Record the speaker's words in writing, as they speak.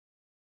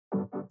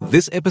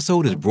This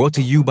episode is brought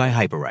to you by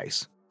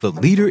Hyperice, the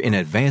leader in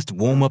advanced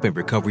warm-up and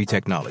recovery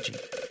technology.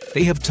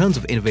 They have tons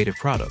of innovative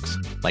products,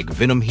 like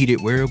Venom-heated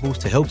wearables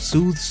to help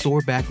soothe sore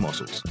back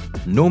muscles,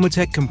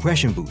 Normatec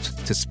compression boots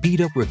to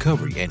speed up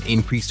recovery and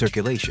increase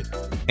circulation,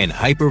 and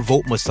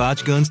Hypervolt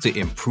massage guns to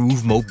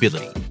improve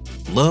mobility.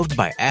 Loved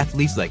by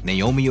athletes like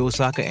Naomi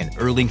Osaka and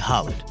Erling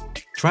Haaland.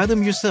 Try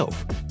them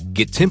yourself.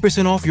 Get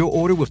 10% off your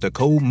order with the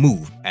code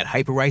MOVE at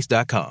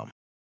hyperice.com.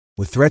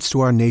 With threats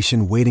to our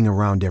nation waiting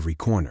around every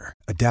corner,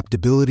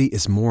 adaptability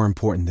is more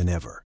important than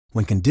ever.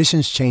 When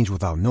conditions change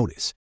without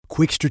notice,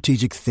 quick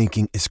strategic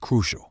thinking is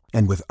crucial.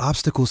 And with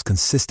obstacles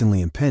consistently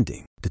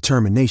impending,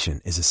 determination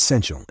is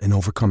essential in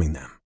overcoming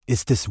them.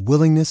 It's this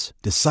willingness,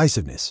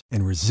 decisiveness,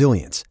 and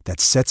resilience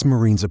that sets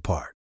Marines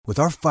apart. With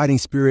our fighting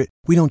spirit,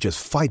 we don't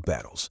just fight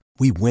battles,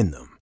 we win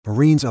them.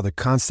 Marines are the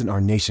constant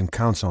our nation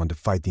counts on to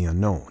fight the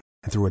unknown.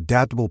 And through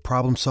adaptable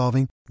problem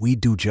solving, we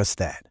do just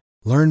that.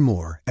 Learn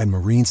more at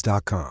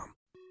marines.com.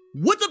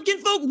 What's up,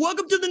 kinfolk?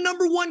 Welcome to the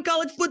 #1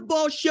 college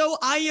football show.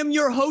 I am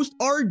your host,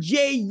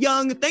 RJ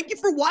Young. Thank you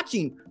for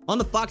watching on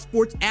the Fox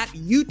Sports app,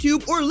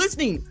 YouTube, or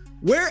listening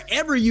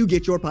wherever you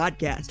get your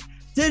podcast.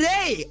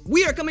 Today,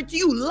 we are coming to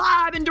you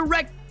live and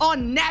direct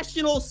on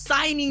National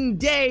Signing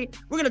Day.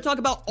 We're going to talk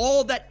about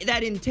all that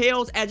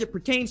entails as it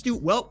pertains to,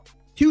 well,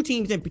 two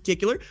teams in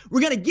particular.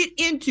 We're going to get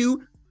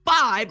into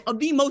 5 of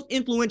the most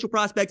influential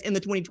prospects in the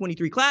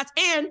 2023 class,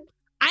 and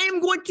I am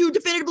going to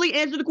definitively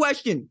answer the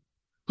question,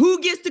 who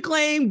gets to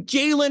claim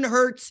Jalen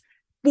Hurts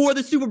for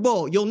the Super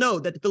Bowl? You'll know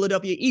that the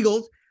Philadelphia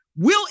Eagles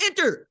will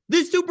enter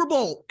this Super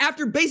Bowl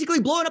after basically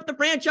blowing up the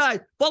franchise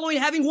following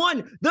having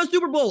won the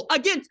Super Bowl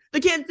against the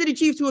Kansas City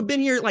Chiefs, who have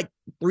been here like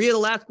 3 of the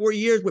last 4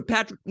 years with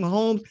Patrick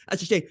Mahomes. I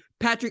should say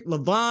Patrick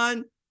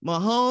LeVon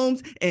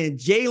Mahomes and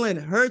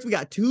Jalen Hurts. We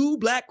got 2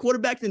 black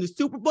quarterbacks in the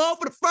Super Bowl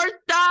for the first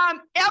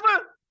time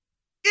ever.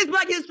 It's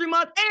Black History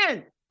Month,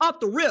 and off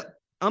the rip,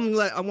 I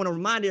want to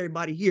remind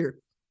everybody here,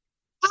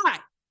 I,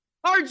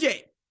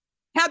 RJ,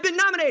 have been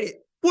nominated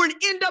for an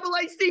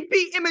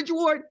NAACP Image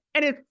Award,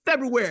 and it's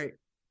February.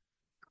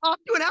 Off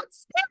to an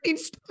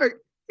outstanding start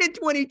in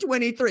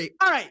 2023.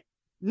 All right,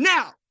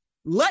 now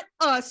let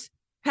us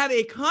have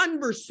a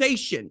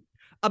conversation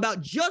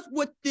about just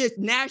what this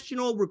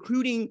national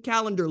recruiting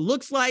calendar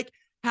looks like,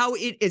 how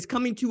it is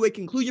coming to a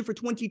conclusion for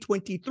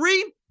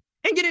 2023,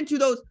 and get into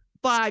those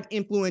 5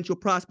 influential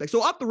prospects.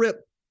 So off the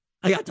rip,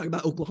 I got to talk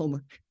about Oklahoma.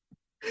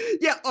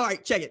 Yeah, all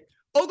right, check it.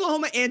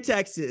 Oklahoma and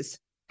Texas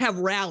have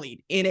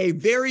rallied in a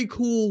very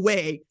cool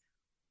way,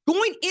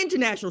 going into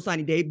National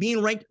Signing Day,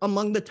 being ranked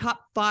among the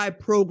top 5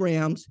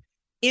 programs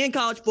in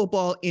college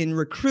football in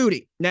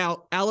recruiting.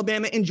 Now,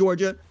 Alabama and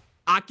Georgia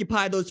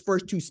occupy those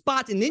first 2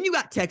 spots, and then you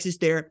got Texas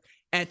there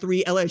at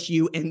 3,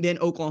 LSU, and then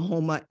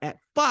Oklahoma at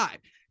 5.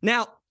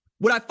 Now,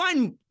 what I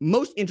find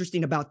most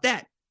interesting about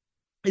that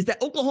is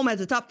that Oklahoma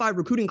has a top 5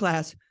 recruiting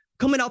class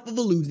coming off of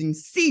a losing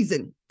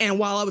season. And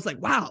while I was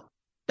like, wow,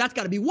 that's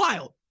got to be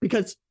wild,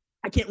 because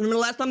I can't remember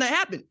the last time that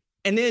happened.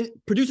 And then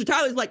producer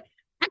Tyler's like,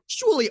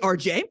 actually,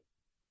 RJ,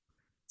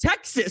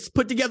 Texas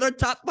put together a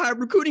top 5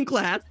 recruiting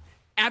class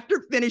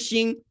after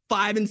finishing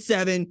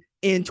 5-7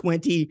 in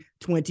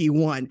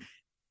 2021,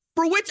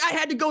 for which I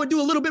had to go and do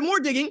a little bit more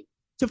digging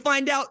to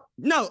find out,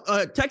 no,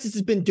 Texas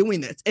has been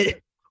doing this. And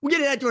we'll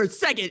get into that in a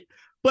second.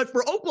 But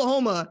for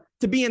Oklahoma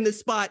to be in this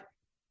spot,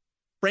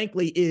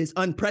 frankly, is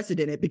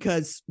unprecedented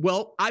because,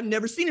 well, I've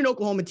never seen an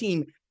Oklahoma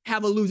team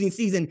have a losing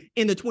season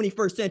in the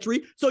 21st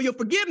century. So you'll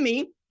forgive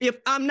me if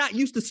I'm not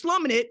used to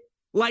slumming it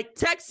like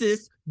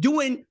Texas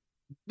doing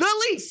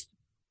the least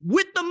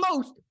with the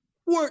most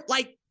for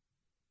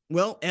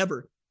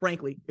ever,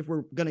 frankly, if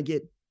we're going to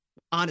get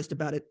honest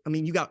about it. I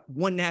mean, you got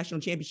 1 national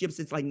championship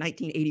since like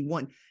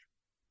 1981.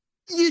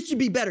 You should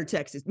be better,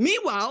 Texas.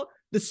 Meanwhile,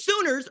 the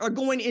Sooners are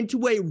going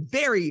into a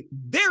very,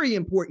 very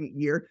important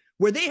year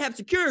where they have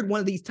secured one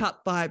of these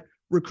top 5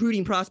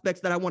 recruiting prospects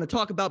that I want to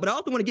talk about. But I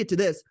also want to get to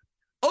this.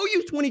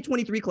 OU's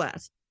 2023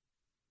 class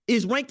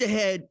is ranked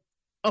ahead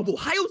of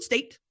Ohio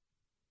State,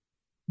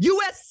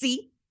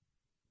 USC,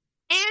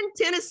 and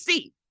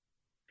Tennessee.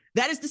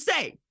 That is to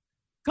say,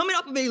 coming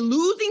off of a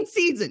losing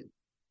season,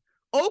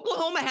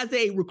 Oklahoma has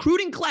a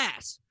recruiting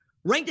class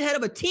ranked ahead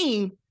of a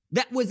team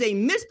that was a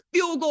missed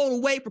field goal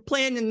away for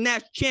playing in the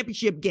national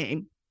championship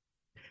game,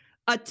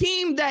 a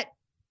team that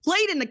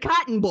played in the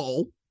Cotton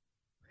Bowl,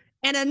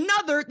 and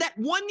another that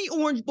won the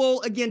Orange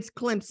Bowl against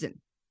Clemson.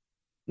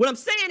 What I'm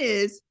saying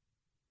is,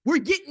 we're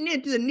getting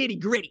into the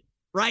nitty-gritty,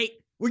 right?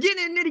 We're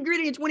getting into the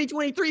nitty-gritty in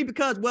 2023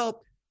 because,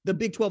 well, the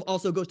Big 12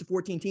 also goes to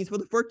 14 teams for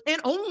the first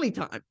and only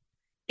time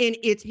in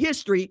its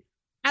history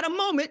at a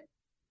moment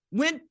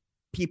when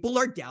people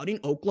are doubting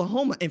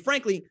Oklahoma and,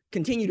 frankly,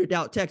 continue to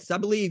doubt Texas. I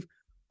believe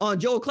on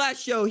Joel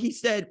Klatt's show, he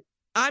said,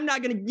 I'm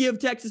not going to give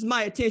Texas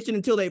my attention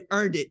until they've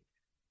earned it.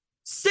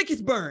 Sick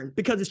as burn,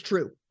 because it's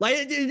true.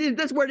 Like,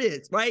 that's where it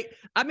is, right?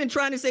 I've been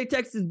trying to say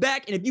Texas is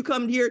back, and if you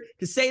come here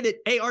to say that,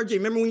 hey, RJ,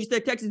 remember when you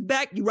said Texas is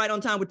back? You right on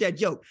time with that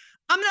joke.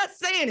 I'm not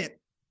saying it.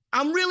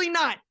 I'm really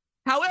not.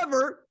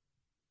 However,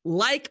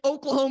 like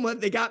Oklahoma,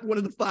 they got one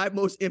of the 5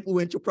 most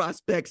influential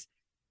prospects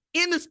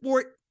in the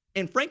sport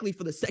And frankly,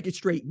 for the second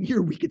straight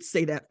year, we could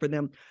say that for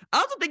them. I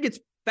also think it's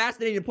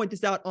fascinating to point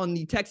this out on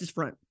the Texas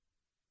front.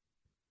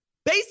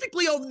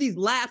 Basically, over these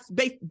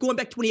going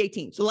back to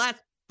 2018, so the last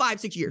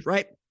 5-6 years,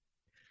 right?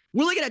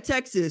 We're looking at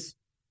Texas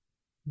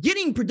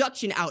getting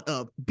production out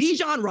of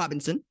Bijan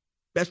Robinson,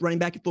 best running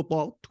back in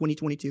football,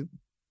 2022.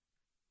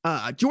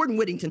 Jordan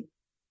Whittington,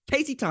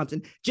 Casey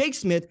Thompson, Jake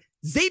Smith,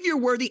 Xavier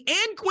Worthy,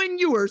 and Quinn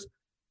Ewers.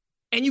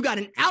 And you got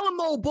an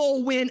Alamo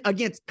Bowl win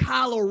against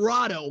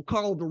Colorado,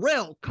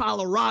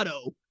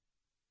 Colorado,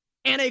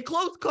 and a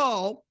close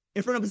call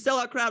in front of a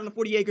sellout crowd on the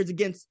 40 acres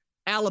against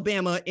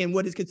Alabama in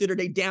what is considered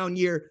a down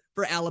year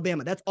for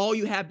Alabama. That's all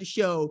you have to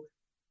show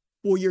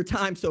for your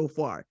time so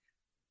far.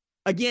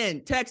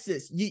 Again,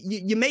 Texas,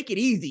 you make it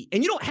easy,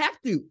 and you don't have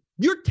to.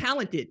 You're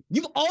talented.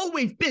 You've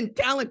always been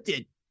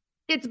talented.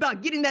 It's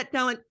about getting that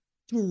talent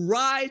to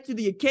rise to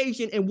the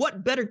occasion, and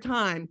what better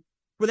time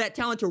for that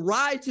talent to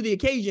rise to the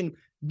occasion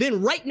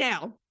than right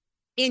now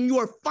in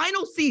your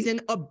final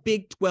season of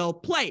Big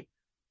 12 play.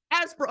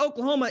 As for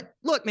Oklahoma,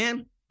 look,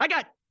 man, I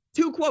got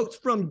 2 quotes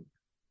from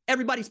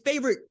everybody's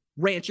favorite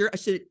rancher,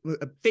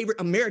 favorite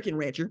American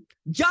rancher,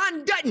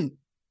 John Dutton.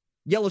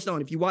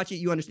 Yellowstone, if you watch it,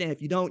 you understand.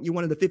 If you don't, you're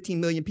one of the 15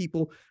 million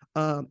people,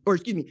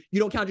 you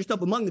don't count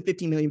yourself among the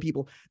 15 million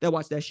people that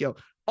watch that show.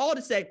 All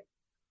to say,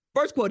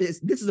 first quote is,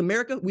 "This is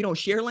America. We don't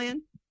share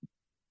land."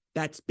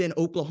 That's been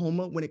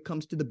Oklahoma when it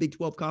comes to the Big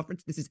 12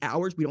 conference. This is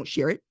ours. We don't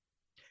share it.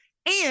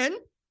 And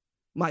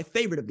my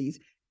favorite of these,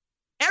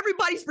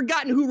 everybody's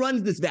forgotten who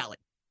runs this valley.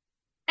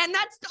 And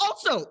that's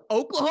also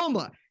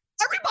Oklahoma.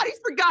 Everybody's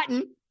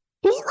forgotten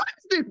who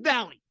runs this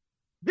valley.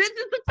 This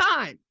is the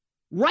time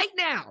right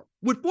now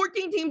with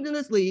 14 teams in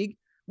this league,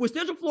 with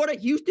Central Florida,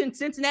 Houston,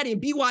 Cincinnati,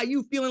 and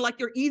BYU feeling like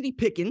they're easy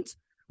pickings,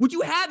 with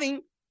you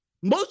having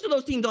most of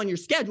those teams on your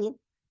schedule,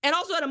 and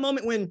also at a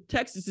moment when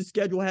Texas's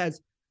schedule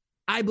has,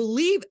 I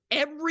believe,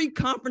 every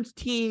conference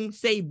team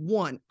save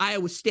one,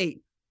 Iowa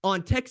State,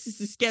 on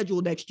Texas's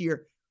schedule next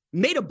year,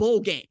 made a bowl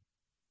game.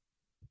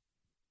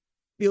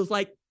 Feels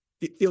like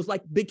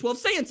Big 12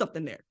 saying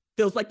something there.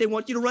 Feels like they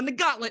want you to run the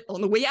gauntlet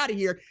on the way out of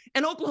here.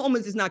 And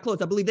Oklahoma's is not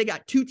close. I believe they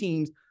got 2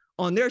 teams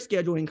on their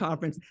scheduling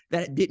conference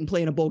that didn't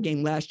play in a bowl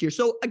game last year.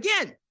 So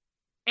again,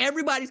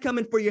 everybody's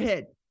coming for your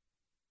head.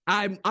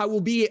 I will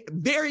be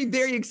very,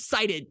 very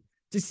excited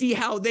to see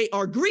how they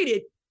are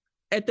greeted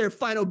at their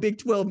final Big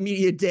 12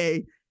 Media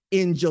Day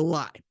in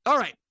July. All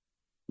right.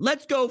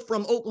 Let's go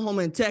from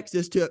Oklahoma and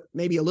Texas to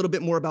maybe a little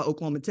bit more about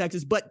Oklahoma and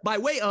Texas, but by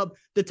way of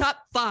the top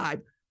 5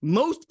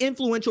 most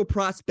influential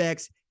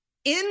prospects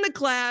in the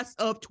class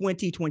of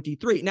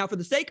 2023. Now, for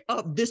the sake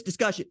of this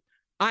discussion,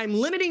 I'm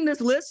limiting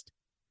this list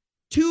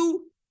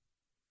to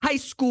high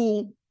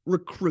school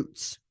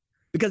recruits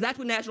because that's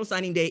what National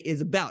Signing Day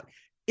is about.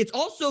 It's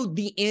also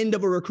the end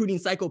of a recruiting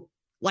cycle,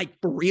 like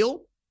for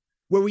real,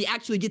 where we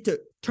actually get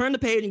to turn the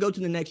page and go to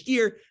the next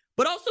year.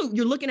 But also,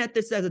 you're looking at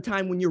this as a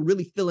time when you're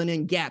really filling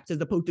in gaps as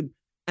opposed to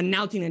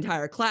announcing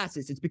entire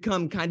classes. It's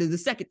become kind of the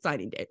second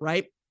signing day,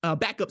 right?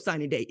 Backup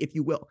signing day, if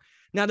you will.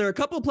 Now, there are a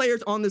couple of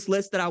players on this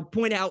list that I'll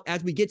point out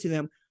as we get to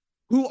them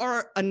who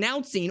are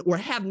announcing or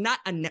have not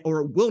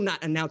or will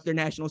not announce their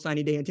National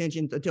Signing Day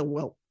intentions until,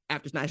 well,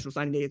 after National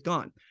Signing Day is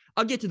gone.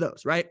 I'll get to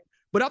those, right?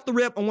 But off the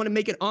rip, I want to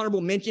make an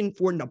honorable mention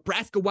for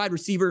Nebraska wide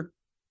receiver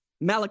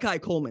Malachi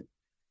Coleman.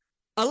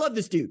 I love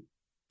this dude.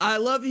 I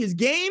love his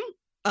game.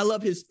 I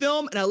love his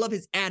film, and I love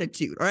his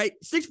attitude, all right?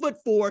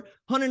 6'4",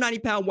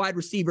 190-pound wide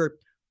receiver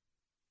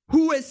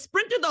who has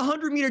sprinted the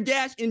 100-meter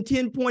dash in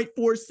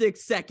 10.46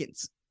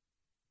 seconds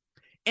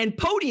and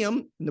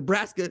podium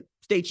Nebraska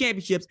state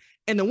championships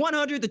and the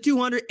 100, the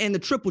 200, and the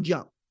triple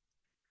jump.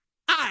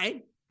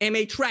 I am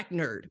a track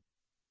nerd.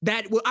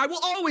 I will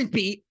always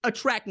be a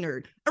track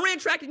nerd. I ran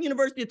track at the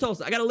University of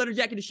Tulsa. I got a letter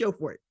jacket to show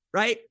for it,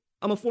 right?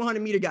 I'm a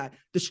 400-meter guy,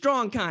 the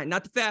strong kind,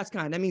 not the fast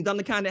kind. That means I'm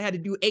the kind that had to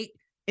do 8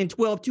 and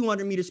 12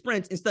 200-meter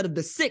sprints instead of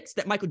the 6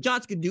 that Michael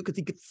Johnson could do because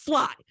he could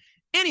fly.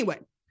 Anyway,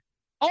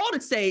 all to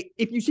say,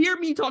 if you hear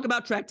me talk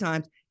about track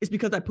times, it's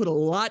because I put a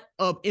lot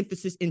of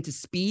emphasis into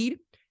speed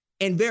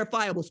and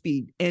verifiable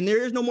speed. And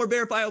there is no more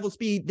verifiable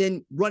speed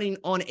than running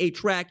on a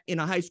track in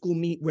a high school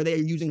meet where they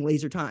are using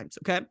laser times,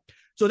 okay?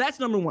 So that's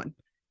number one.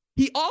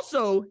 He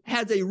also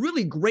has a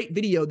really great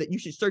video that you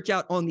should search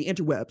out on the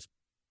interwebs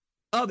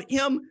of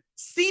him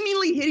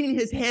seemingly hitting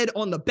his head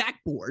on the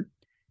backboard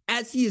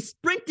as he is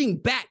sprinting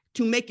back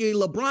to make a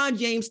LeBron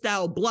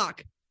James-style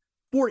block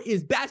for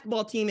his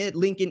basketball team at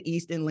Lincoln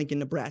East in Lincoln,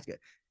 Nebraska.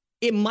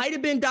 It might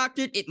have been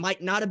doctored. It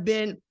might not have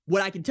been.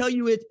 What I can tell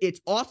you is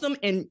it's awesome,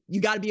 and you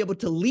got to be able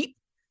to leap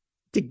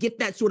to get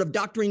that sort of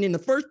doctoring in the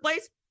first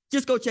place.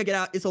 Just go check it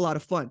out. It's a lot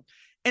of fun.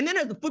 And then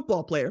as a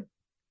football player,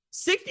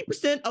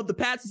 60% of the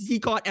passes he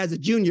caught as a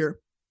junior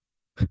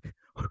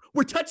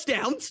were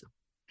touchdowns.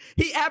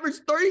 He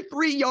averaged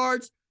 33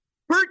 yards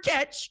per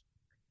catch,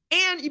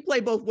 and he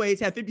played both ways,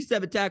 had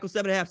 57 tackles,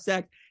 7.5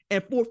 sacks,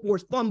 and 4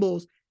 forced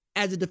fumbles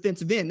as a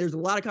defensive end. There's a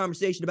lot of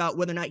conversation about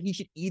whether or not he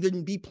should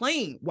even be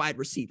playing wide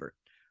receiver.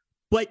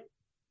 But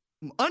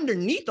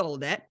underneath all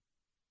of that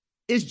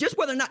is just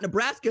whether or not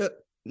Nebraska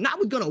not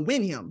was going to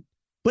win him,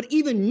 but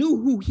even knew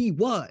who he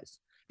was.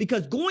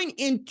 because going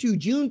into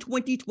June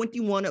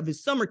 2021 of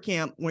his summer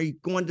camp, where he's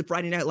going to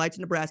Friday Night Lights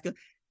in Nebraska,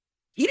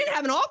 he didn't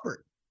have an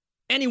offer.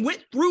 And he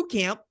went through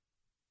camp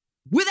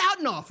without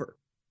an offer.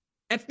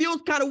 It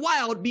feels kind of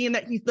wild being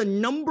that he's the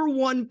number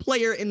one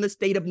player in the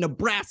state of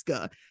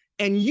Nebraska,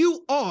 and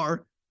you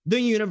are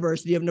the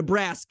University of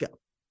Nebraska.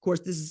 Of course,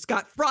 this is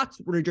Scott Frock's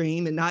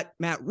dream and not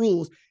Matt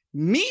Rule's.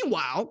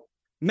 Meanwhile,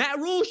 Matt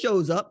Rule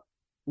shows up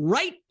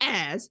right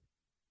as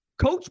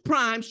Coach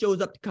Prime shows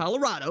up to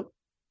Colorado.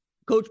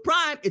 Coach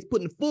Prime is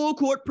putting full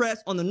court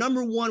press on the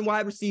number one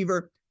wide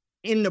receiver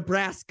in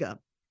Nebraska.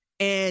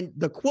 And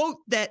the quote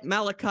that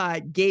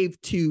Malachi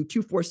gave to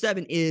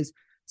 247 is,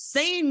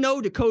 saying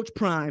no to Coach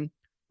Prime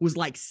was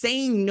like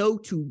saying no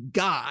to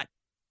God.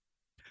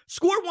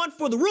 Score one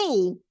for the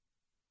Rule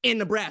in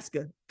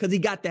Nebraska because he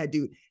got that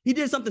dude. He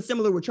did something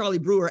similar with Charlie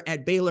Brewer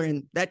at Baylor,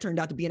 and that turned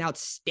out to be an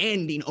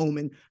outstanding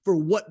omen for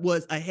what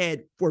was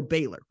ahead for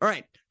Baylor. All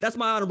right, that's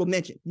my honorable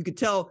mention. You could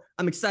tell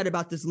I'm excited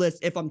about this list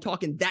if I'm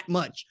talking that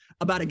much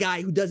about a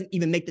guy who doesn't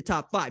even make the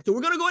top five. So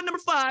we're going to go at number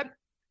 5,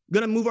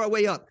 going to move our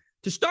way up.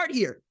 To start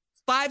here,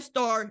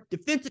 5-star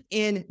defensive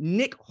end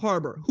Nick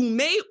Harbor, who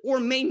may or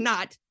may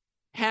not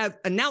have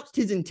announced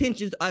his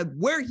intentions of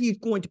where he's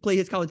going to play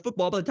his college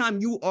football by the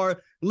time you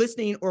are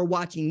listening or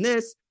watching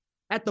this.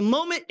 At the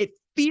moment, it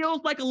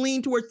feels like a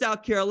lean towards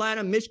South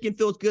Carolina. Michigan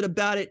feels good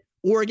about it.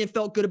 Oregon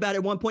felt good about it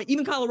at one point.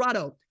 Even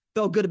Colorado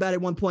felt good about it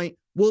at one point.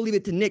 We'll leave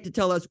it to Nick to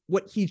tell us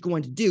what he's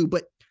going to do.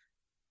 But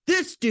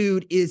this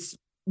dude is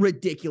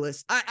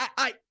ridiculous.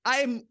 I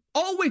am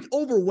always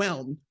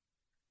overwhelmed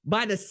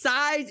by the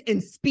size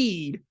and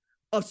speed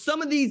of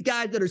some of these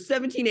guys that are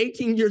 17,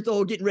 18 years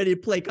old getting ready to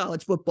play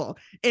college football.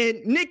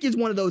 And Nick is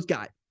one of those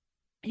guys.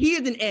 He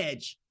is an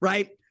edge,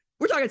 right?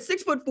 We're talking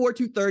 6'4",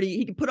 230.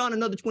 He can put on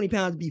another 20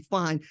 pounds and be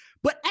fine.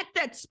 But at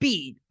that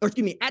speed,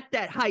 at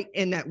that height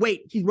and that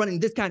weight, he's running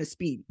this kind of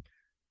speed.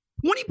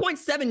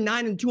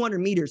 20.79 in 200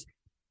 meters.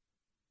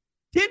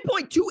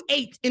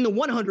 10.28 in the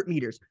 100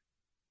 meters.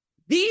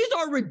 These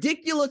are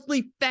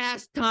ridiculously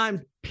fast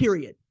times,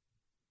 period.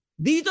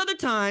 These are the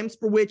times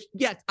for which,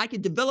 yes, I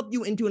could develop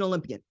you into an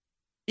Olympian.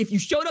 If you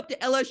showed up to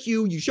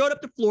LSU, you showed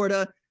up to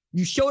Florida,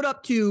 you showed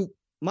up to,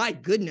 my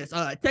goodness,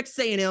 Texas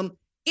A&M,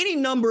 any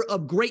number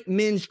of great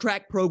men's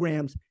track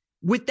programs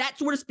with that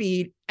sort of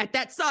speed, at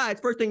that size,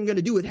 first thing you're going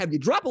to do is have you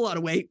drop a lot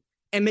of weight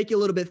and make you a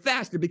little bit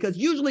faster, because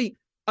usually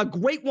a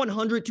great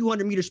 100,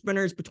 200 meter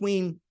sprinter is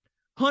between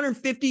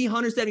 150,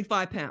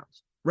 175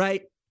 pounds,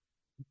 right?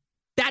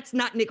 That's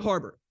not Nick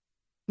Harbor.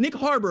 Nick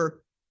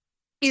Harbor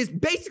is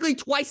basically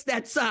twice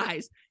that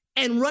size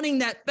and running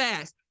that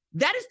fast.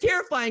 That is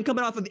terrifying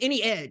coming off of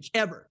any edge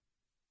ever.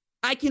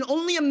 I can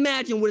only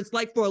imagine what it's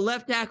like for a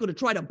left tackle to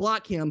try to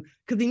block him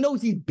because he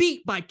knows he's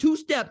beat by 2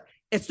 steps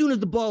as soon as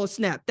the ball is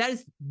snapped. That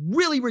is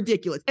really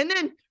ridiculous. And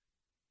then,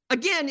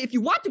 again, if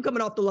you watch him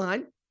coming off the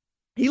line,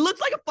 he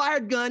looks like a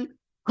fired gun,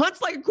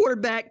 hunts like a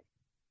quarterback,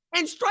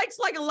 and strikes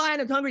like a lion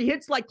that's hungry,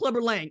 hits like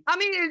Clubber Lang. I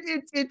mean,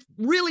 it's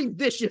really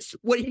vicious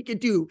what he can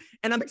do,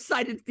 and I'm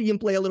excited to see him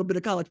play a little bit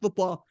of college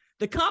football.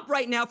 The comp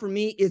right now for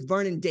me is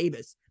Vernon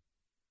Davis.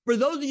 For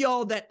those of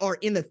y'all that are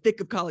in the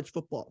thick of college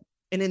football,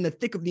 and in the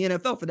thick of the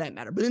NFL for that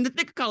matter, but in the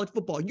thick of college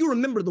football, you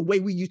remember the way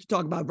we used to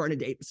talk about Vernon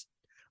Davis.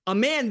 A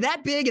man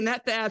that big and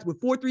that fast with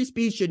 4.3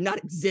 speed should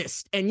not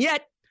exist. And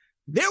yet,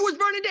 there was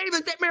Vernon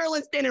Davis at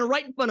Maryland standing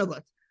right in front of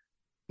us.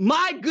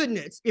 My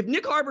goodness, if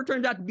Nick Harbor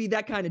turns out to be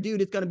that kind of dude,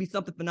 it's going to be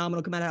something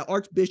phenomenal coming out of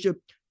Archbishop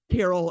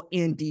Carroll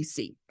in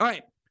D.C. All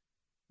right,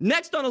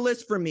 next on the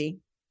list for me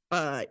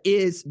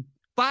is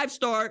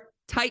 5-star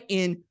tight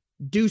end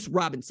Deuce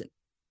Robinson.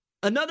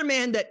 Another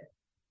man that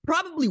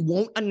probably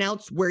won't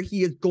announce where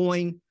he is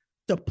going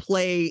to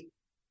play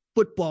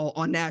football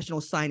on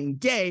National Signing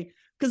Day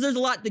because there's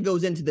a lot that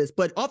goes into this.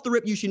 But off the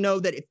rip, you should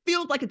know that it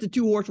feels like it's a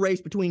 2-horse race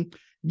between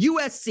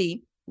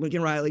USC,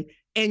 Lincoln Riley,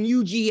 and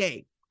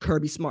UGA,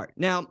 Kirby Smart.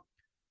 Now,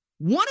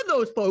 one of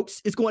those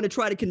folks is going to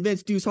try to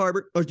convince Deuce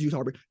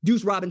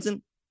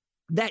Robinson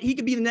that he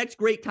could be the next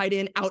great tight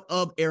end out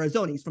of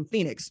Arizona. He's from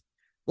Phoenix,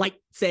 like,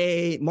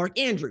 say, Mark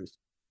Andrews,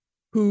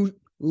 who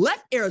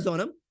left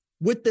Arizona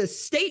with the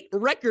state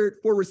record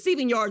for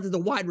receiving yards as a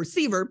wide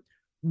receiver,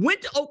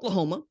 went to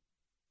Oklahoma,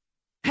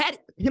 had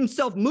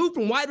himself moved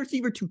from wide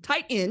receiver to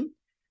tight end,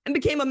 and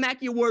became a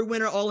Mackey Award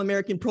winner,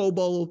 All-American Pro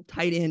Bowl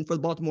tight end for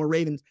the Baltimore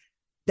Ravens.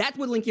 That's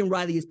what Lincoln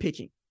Riley is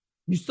pitching.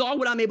 You saw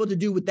what I'm able to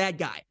do with that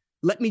guy.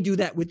 Let me do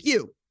that with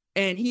you.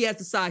 And he has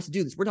the size to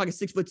do this. We're talking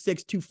 6'6",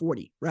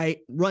 240, right?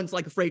 Runs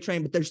like a freight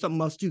train, but there's something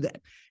else to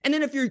that. And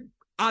then if you're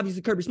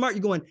obviously Kirby Smart,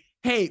 you're going,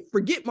 hey,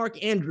 forget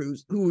Mark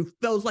Andrews, who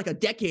feels like a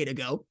decade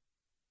ago.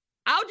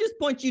 I'll just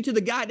point you to the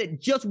guy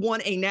that just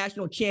won a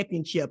national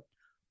championship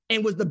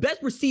and was the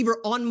best receiver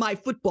on my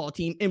football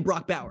team in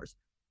Brock Bowers.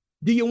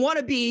 Do you want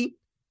to be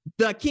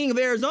the king of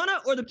Arizona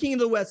or the king of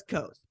the West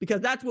Coast?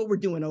 Because that's what we're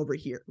doing over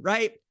here,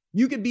 right?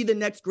 You could be the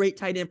next great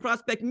tight end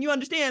prospect. And you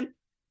understand,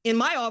 in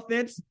my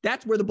offense,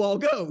 that's where the ball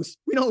goes.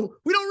 We don't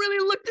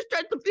really look to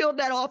stretch the field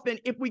that often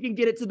if we can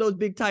get it to those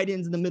big tight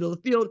ends in the middle of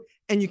the field,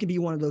 and you can be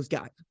one of those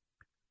guys.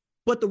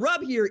 But the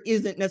rub here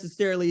isn't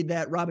necessarily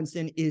that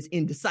Robinson is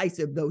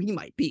indecisive, though he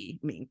might be.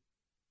 I mean,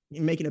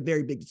 making a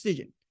very big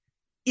decision.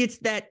 It's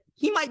that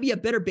he might be a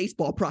better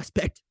baseball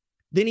prospect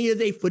than he is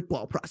a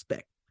football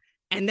prospect.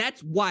 And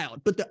that's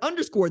wild. But to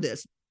underscore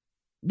this,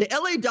 the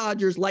LA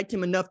Dodgers liked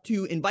him enough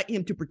to invite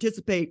him to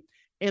participate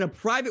in a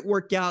private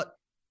workout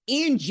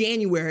in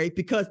January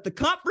because the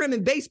comp for him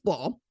in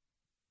baseball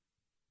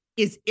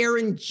is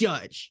Aaron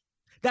Judge.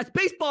 That's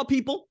baseball,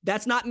 people.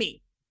 That's not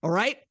me. All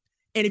right.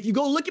 And if you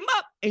go look him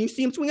up and you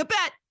see him swing a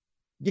bat,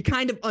 you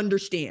kind of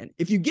understand.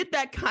 If you get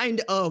that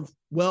kind of,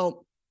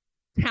 well,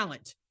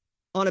 talent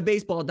on a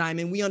baseball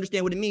diamond, we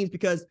understand what it means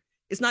because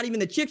it's not even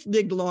the chicks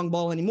dig the long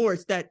ball anymore.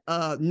 It's that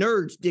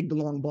nerds dig the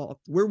long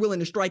ball. We're willing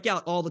to strike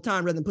out all the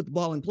time rather than put the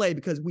ball in play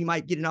because we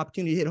might get an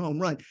opportunity to hit a home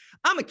run.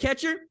 I'm a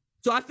catcher,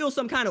 so I feel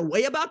some kind of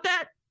way about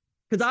that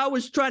because I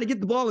was trying to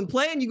get the ball in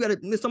play and you got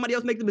to, somebody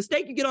else make the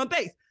mistake, you get on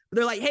base. But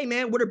they're like, hey,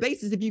 man, what are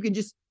bases if you can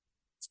just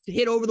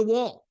hit over the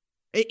wall?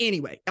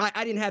 Anyway,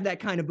 I didn't have that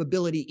kind of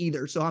ability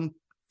either, so I'm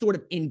sort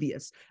of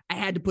envious. I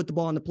had to put the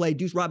ball in the play.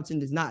 Deuce Robinson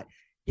does not.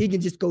 He can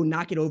just go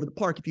knock it over the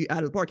park out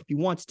of the park if he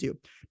wants to.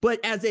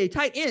 But as a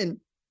tight end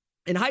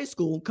in high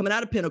school, coming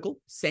out of Pinnacle,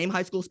 same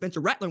high school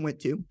Spencer Rattler went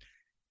to,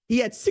 he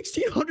had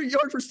 1,600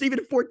 yards receiving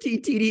and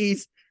 14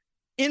 TDs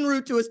en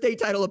route to a state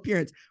title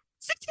appearance.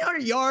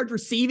 1,600 yards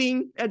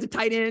receiving as a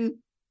tight end,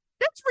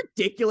 that's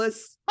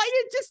ridiculous.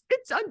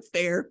 It's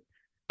unfair.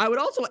 I would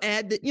also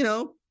add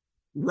that,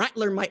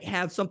 Rattler might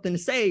have something to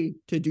say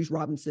to Deuce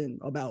Robinson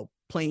about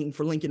playing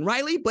for Lincoln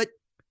Riley, but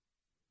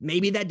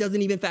maybe that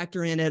doesn't even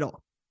factor in at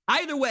all.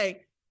 Either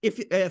way,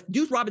 if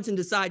Deuce Robinson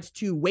decides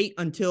to wait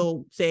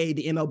until, say,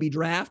 the MLB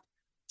draft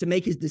to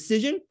make his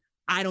decision,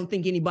 I don't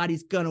think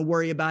anybody's going to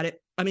worry about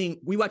it. I mean,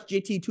 we watched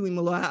JT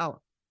Tuimoloau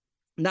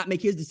not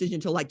make his decision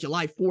until like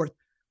July 4th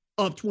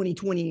of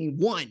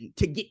 2021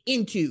 to get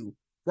into,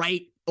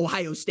 right,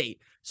 Ohio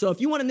State. So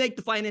if you want to make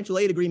the financial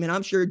aid agreement,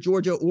 I'm sure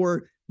Georgia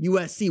or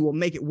USC will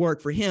make it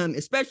work for him,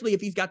 especially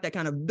if he's got that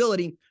kind of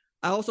ability.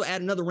 I also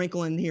add another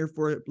wrinkle in here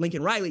for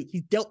Lincoln Riley.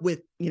 He's dealt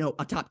with,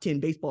 a top 10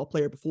 baseball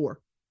player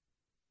before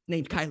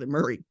named Kyler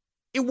Murray.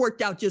 It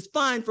worked out just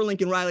fine for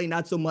Lincoln Riley,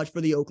 not so much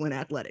for the Oakland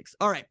Athletics.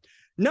 All right.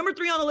 Number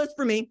 3 on the list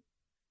for me,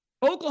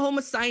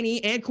 Oklahoma signee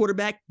and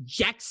quarterback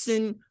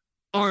Jackson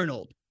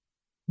Arnold,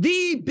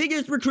 the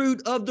biggest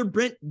recruit of the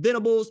Brent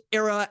Venables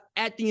era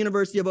at the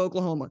University of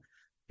Oklahoma.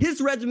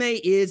 His resume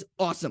is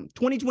awesome.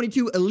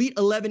 2022 Elite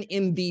 11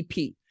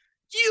 MVP.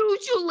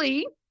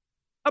 Usually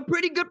a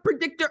pretty good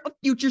predictor of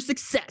future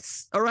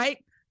success. All right.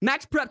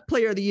 Max Prep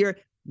Player of the Year,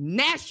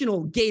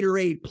 National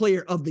Gatorade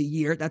Player of the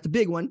Year. That's a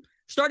big one.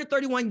 Started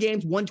 31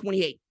 games,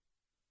 128.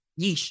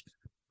 Yeesh.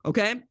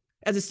 Okay.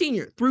 As a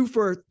senior, threw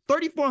for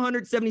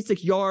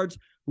 3,476 yards,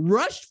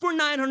 rushed for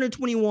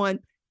 921,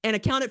 and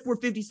accounted for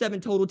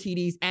 57 total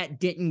TDs at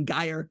Denton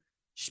Guyer.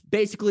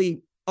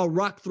 Basically a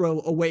rock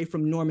throw away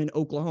from Norman,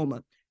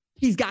 Oklahoma.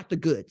 He's got the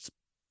goods.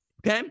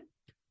 Okay.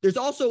 There's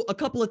also a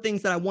couple of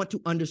things that I want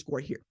to underscore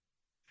here.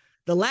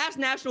 The last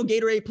National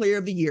Gatorade Player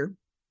of the Year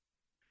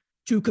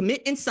to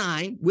commit and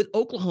sign with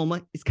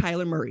Oklahoma is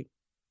Kyler Murray.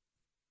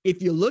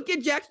 If you look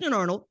at Jackson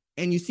Arnold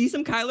and you see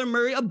some Kyler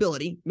Murray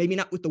ability, maybe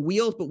not with the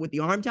wheels, but with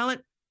the arm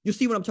talent, you'll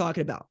see what I'm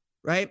talking about,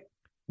 right?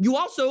 You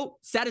also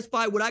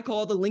satisfy what I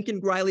call the Lincoln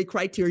Riley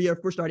criteria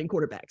for starting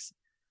quarterbacks,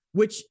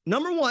 which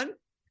number 1,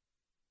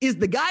 is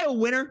the guy a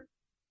winner?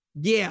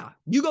 Yeah.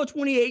 You go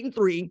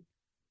 28-3,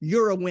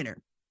 you're a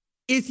winner.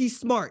 Is he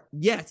smart?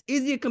 Yes.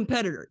 Is he a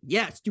competitor?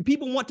 Yes. Do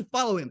people want to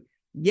follow him?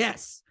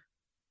 Yes.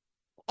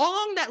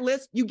 Along that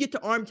list, you get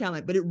to arm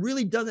talent, but it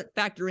really doesn't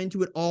factor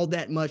into it all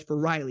that much for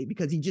Riley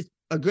because he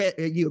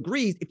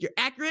agrees if you're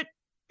accurate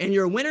and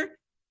you're a winner,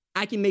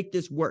 I can make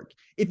this work.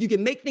 If you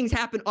can make things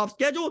happen off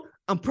schedule,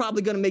 I'm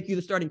probably going to make you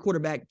the starting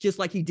quarterback, just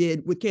like he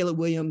did with Caleb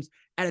Williams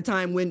at a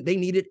time when they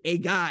needed a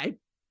guy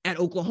at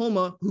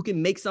Oklahoma who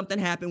can make something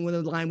happen when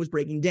the line was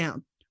breaking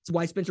down. That's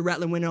why Spencer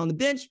Rattler went on the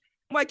bench,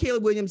 and why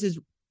Caleb Williams has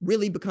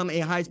really become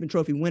a Heisman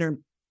Trophy winner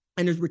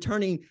and is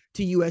returning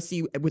to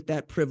USC with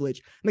that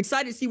privilege. I'm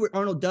excited to see what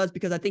Arnold does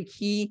because I think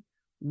he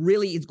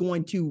really is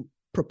going to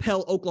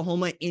propel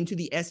Oklahoma into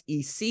the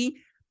SEC.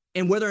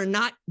 And whether or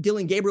not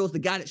Dylan Gabriel is the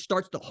guy that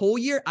starts the whole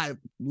year, I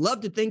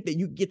love to think that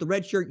you get the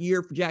redshirt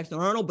year for Jackson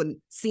Arnold, but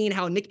seeing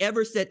how Nick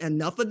Evers said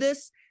enough of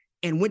this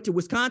and went to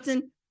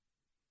Wisconsin,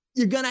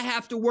 you're going to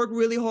have to work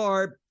really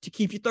hard to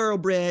keep your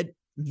thoroughbred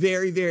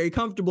very, very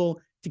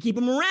comfortable to keep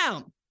him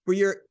around for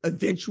your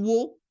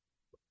eventual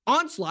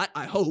onslaught,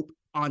 I hope,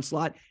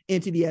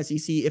 into the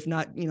SEC, if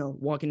not,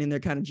 walking in there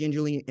kind of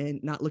gingerly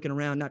and not looking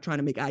around, not trying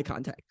to make eye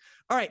contact.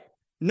 All right,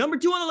 number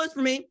 2 on the list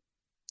for me,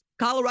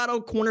 Colorado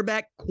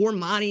cornerback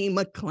Cormani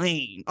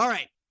McClain. All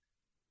right.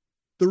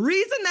 The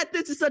reason that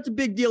this is such a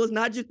big deal is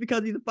not just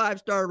because he's a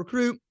 5-star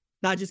recruit,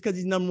 not just because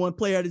he's number 1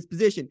 player at his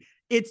position.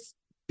 It's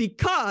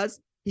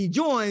because he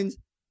joins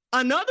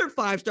another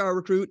 5-star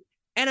recruit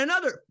and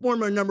another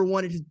former number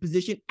 1 at his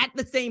position at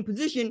the same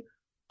position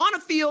on a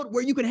field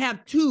where you can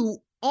have 2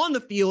 on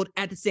the field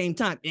at the same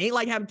time. It ain't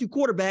like having 2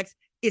 quarterbacks.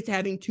 It's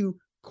having 2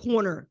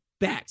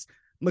 cornerbacks.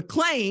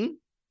 McClain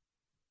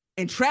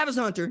and Travis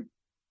Hunter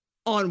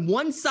on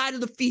one side of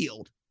the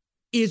field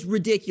is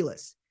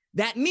ridiculous.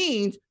 That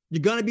means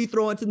you're going to be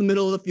throwing to the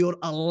middle of the field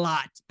a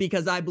lot,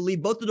 because I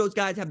believe both of those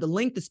guys have the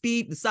length, the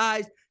speed, the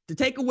size to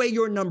take away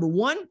your number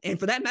one. And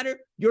for that matter,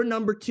 your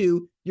number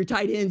two. Your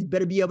tight ends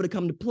better be able to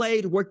come to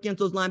play to work against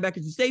those linebackers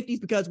and safeties,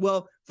 because,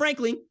 well,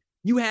 frankly,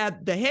 you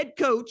have the head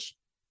coach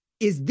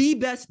is the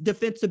best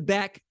defensive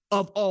back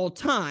of all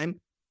time,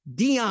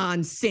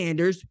 Deion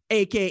Sanders,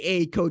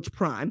 a.k.a. Coach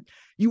Prime.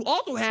 You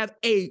also have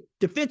a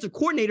defensive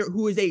coordinator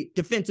who is a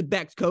defensive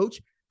backs coach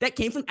that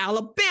came from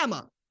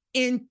Alabama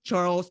in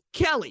Charles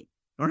Kelly,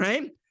 all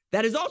right?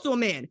 That is also a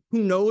man who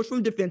knows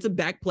from defensive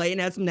back play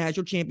and has some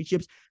national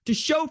championships to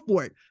show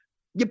for it.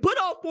 You put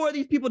all four of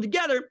these people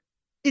together,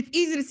 it's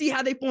easy to see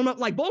how they form up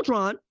like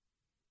Voltron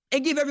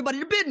and give everybody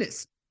the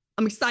business.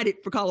 I'm excited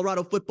for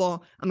Colorado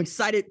football. I'm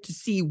excited to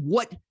see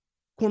what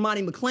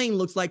Cormani McClain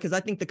looks like, because I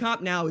think the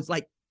comp now is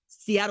like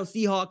Seattle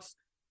Seahawks,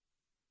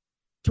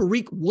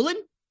 Tariq Woolen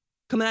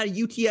coming out of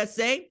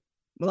UTSA.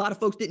 A lot of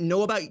folks didn't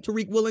know about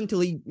Tariq Woolen until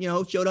he,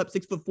 showed up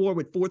 6'4"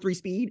 with 4.3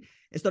 speed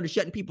and started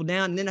shutting people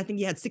down. And then I think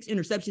he had 6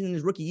 interceptions in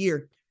his rookie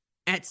year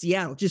at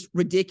Seattle. Just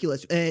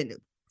ridiculous. And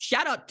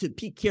shout out to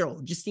Pete Carroll,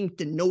 who just seems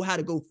to know how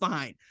to go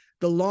find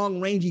the long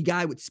rangy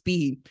guy with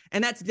speed.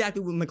 And that's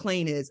exactly what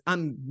McClain is.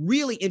 I'm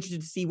really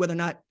interested to see whether or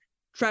not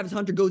Travis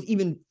Hunter goes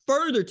even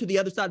further to the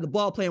other side of the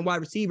ball playing wide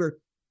receiver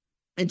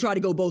and try to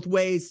go both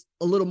ways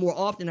a little more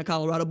often in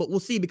Colorado. But we'll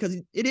see, because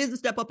it is a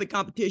step up in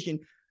competition,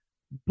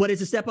 but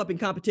it's a step up in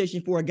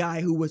competition for a guy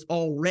who was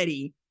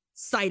already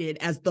cited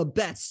as the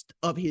best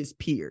of his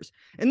peers.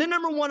 And then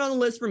number one on the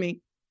list for me,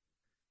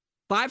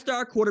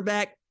 5-star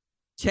quarterback,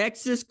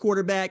 Texas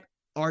quarterback,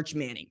 Arch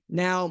Manning.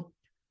 Now,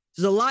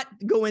 there's a lot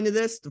to go into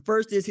this. The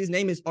first is his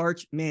name is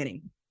Arch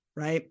Manning,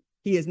 right?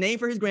 He is named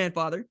for his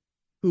grandfather,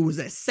 who was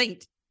a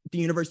saint at the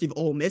University of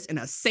Ole Miss and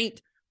a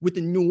saint with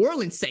the New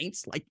Orleans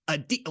Saints, like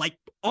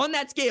on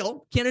that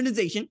scale,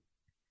 canonization.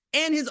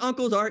 And his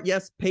uncles are,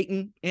 yes,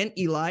 Peyton and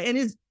Eli, and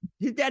his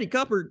daddy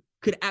Cupper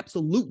could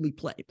absolutely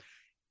play.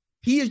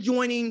 He is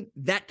joining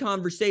that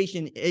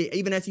conversation,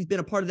 even as he's been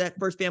a part of that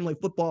first family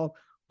football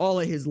all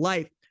of his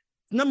life.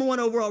 Number one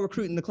overall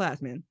recruit in the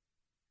class, man.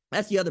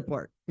 That's the other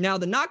part. Now,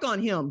 the knock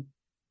on him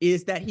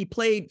is that he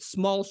played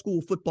small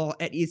school football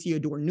at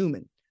Isidore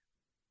Newman.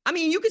 I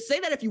mean, you could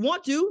say that if you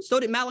want to. So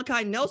did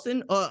Malachi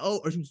Nelson,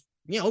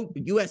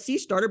 USC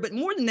starter. But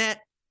more than that,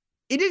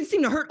 it didn't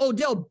seem to hurt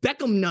Odell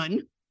Beckham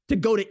none to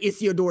go to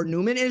Isidore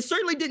Newman. And it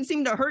certainly didn't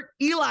seem to hurt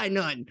Eli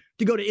none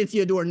to go to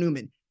Isidore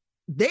Newman.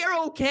 They're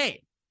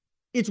okay.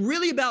 It's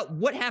really about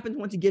what happens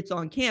once he gets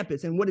on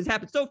campus. And what has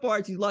happened so far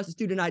is he's lost his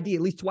student ID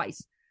at least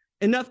twice.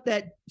 Enough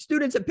that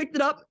students have picked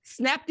it up,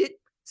 snapped it,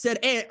 said,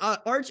 hey,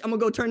 Arch, I'm going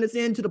to go turn this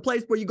in to the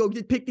place where you go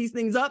pick these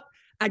things up.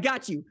 I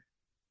got you.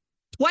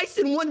 Twice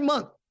in 1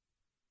 month.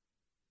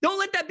 Don't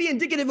let that be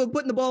indicative of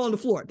putting the ball on the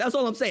floor. That's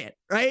all I'm saying,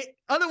 right?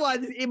 Otherwise,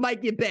 it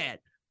might get bad.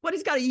 But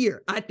he's got a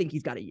year. I think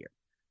he's got a year.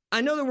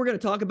 I know that we're going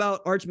to talk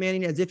about Arch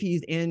Manning as if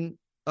he's in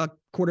a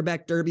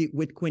quarterback derby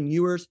with Quinn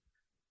Ewers.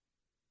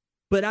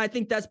 But I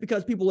think that's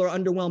because people are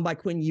underwhelmed by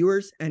Quinn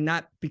Ewers and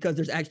not because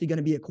there's actually going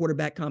to be a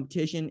quarterback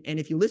competition. And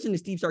if you listen to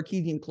Steve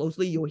Sarkisian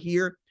closely, you'll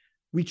hear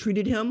we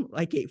treated him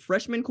like a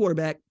freshman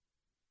quarterback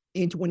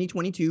in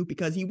 2022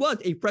 because he was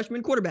a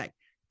freshman quarterback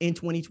in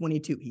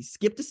 2022. He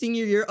skipped the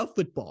senior year of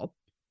football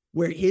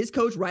where his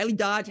coach, Riley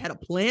Dodge, had a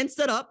plan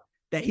set up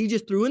that he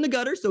just threw in the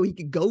gutter so he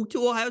could go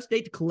to Ohio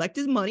State to collect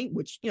his money,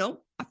 which, I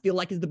feel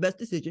like is the best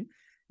decision.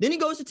 Then he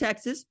goes to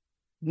Texas,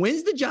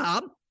 wins the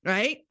job,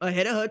 right,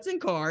 ahead of Hudson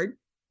Card,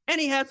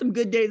 and he had some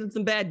good days and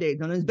some bad days.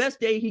 On his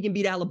best day, he can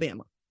beat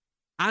Alabama.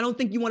 I don't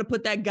think you want to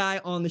put that guy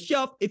on the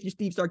shelf if you're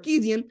Steve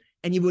Sarkisian,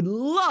 and you would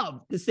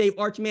love to save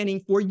Arch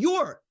Manning for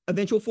your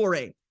eventual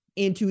foray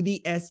into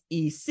the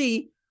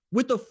SEC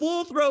with the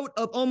full throat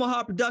of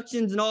Omaha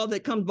Productions and all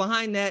that comes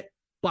behind that,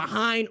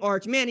 behind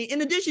Arch Manning.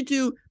 In addition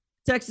to,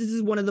 Texas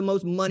is one of the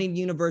most moneyed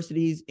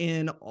universities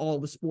in all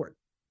the sport.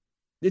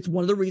 It's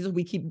one of the reasons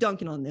we keep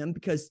dunking on them,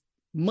 because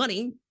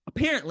money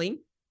apparently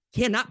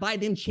cannot buy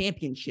them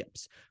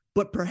championships.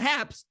 But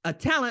perhaps a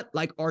talent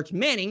like Arch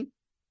Manning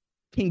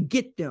can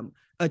get them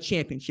a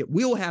championship.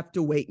 We'll have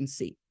to wait and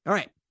see. All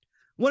right.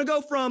 I want to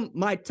go from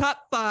my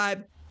top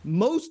 5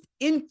 most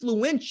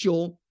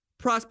influential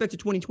prospects of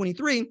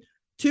 2023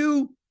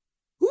 to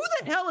who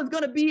the hell is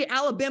going to be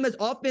Alabama's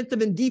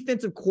offensive and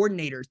defensive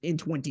coordinators in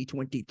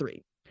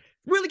 2023.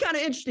 Really kind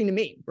of interesting to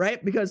me,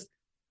 right? Because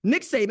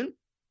Nick Saban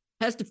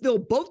has to fill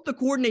both the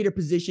coordinator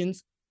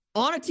positions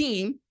on a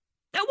team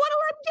that won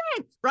 11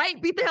 games,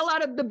 right? Beat the hell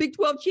out of the Big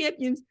 12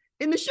 champions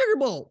in the Sugar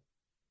Bowl,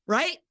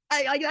 right?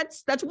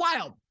 That's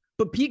wild.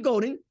 But Pete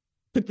Golding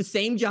took the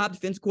same job,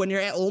 defense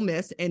coordinator at Ole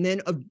Miss, and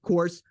then, of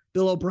course,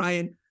 Bill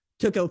O'Brien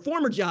took a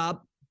former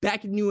job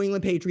back in New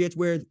England Patriots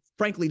where,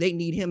 frankly, they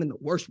need him in the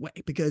worst way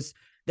because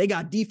they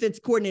got defense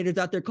coordinators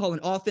out there calling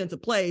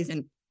offensive plays,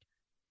 and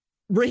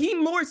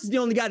Raheem Morris is the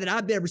only guy that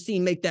I've ever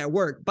seen make that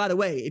work. By the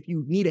way, if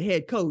you need a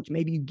head coach,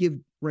 maybe you give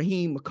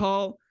Raheem a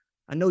call.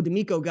 I know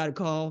D'Amico got a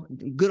call.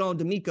 Good on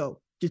D'Amico.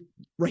 Just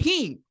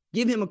Raheem,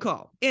 give him a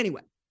call.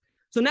 Anyway,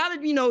 So now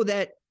that we know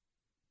that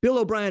Bill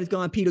O'Brien is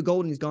gone, Peter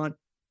Golden is gone,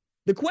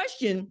 the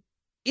question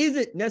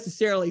isn't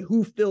necessarily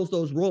who fills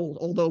those roles,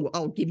 although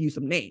I'll give you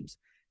some names.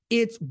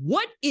 It's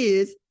what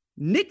is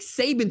Nick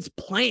Saban's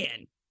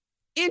plan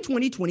in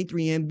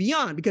 2023 and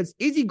beyond? Because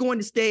is he going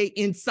to stay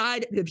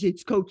inside of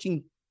his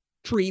coaching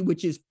tree,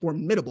 which is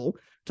formidable?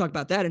 Talk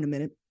about that in a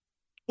minute.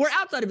 Or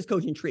outside of his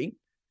coaching tree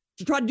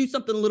to try to do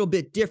something a little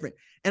bit different.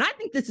 And I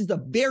think this is a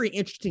very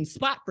interesting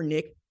spot for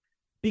Nick,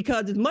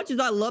 because as much as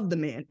I love the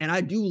man, and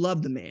I do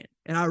love the man,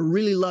 and I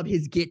really love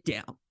his get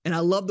down, and I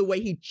love the way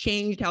he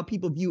changed how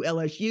people view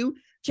LSU,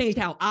 changed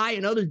how I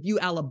and others view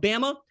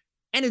Alabama,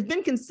 and has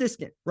been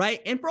consistent, right?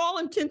 And for all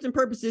intents and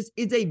purposes,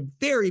 is a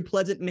very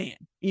pleasant man,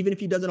 even if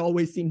he doesn't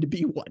always seem to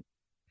be one.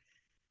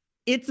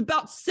 It's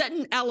about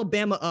setting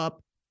Alabama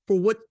up for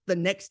what the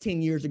next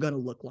 10 years are going to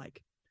look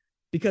like,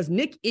 because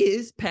Nick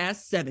is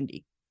past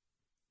 70.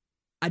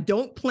 I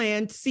don't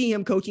plan to see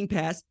him coaching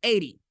past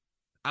 80.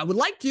 I would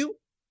like to,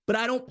 but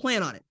I don't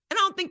plan on it. And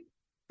I don't think,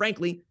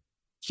 frankly,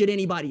 should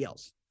anybody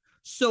else.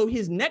 So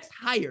his next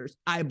hires,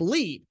 I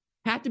believe,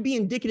 have to be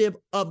indicative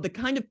of the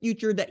kind of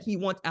future that he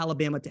wants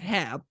Alabama to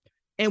have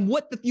and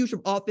what the future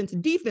of offense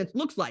and defense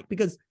looks like.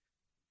 Because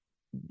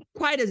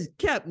quite as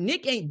kept,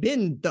 Nick ain't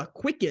been the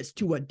quickest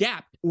to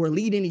adapt or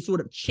lead any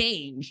sort of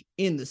change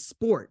in the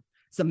sport.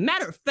 As a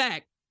matter of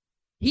fact,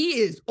 he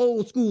is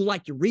old school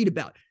like you read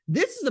about.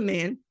 This is a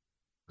man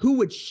who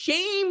would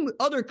shame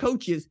other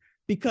coaches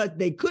because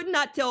they could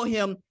not tell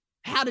him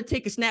how to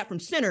take a snap from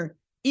center,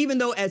 even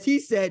though, as he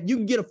said, you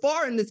can get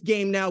afar in this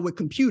game now with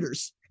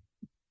computers.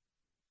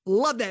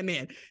 Love that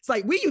man. It's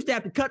like, we used to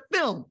have to cut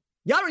film.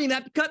 Y'all don't even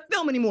have to cut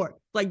film anymore.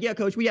 It's like, yeah,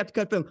 coach, we have to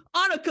cut film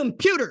on a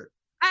computer.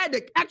 I had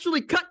to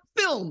actually cut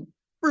film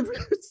for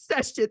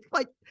sessions.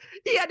 Like,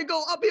 he had to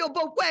go uphill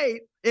both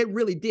ways. It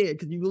really did,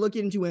 because you look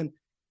into him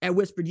at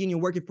West Virginia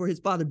working for his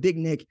father, Big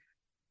Nick,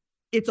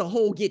 it's a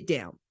whole get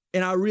down.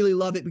 And I really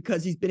love it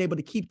because he's been able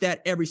to keep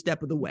that every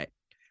step of the way.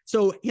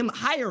 So him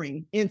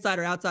hiring inside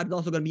or outside is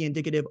also going to be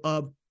indicative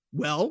of,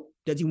 well,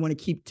 does he want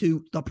to keep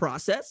to the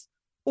process,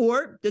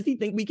 or does he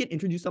think we can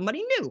introduce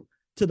somebody new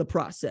to the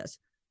process?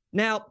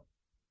 Now,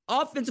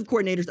 offensive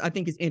coordinators, I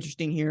think, is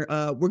interesting here.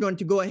 We're going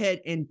to go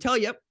ahead and tell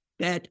you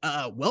that,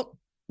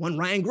 one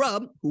Ryan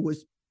Grubb, who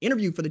was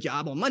interviewed for the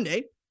job on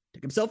Monday,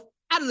 took himself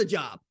out of the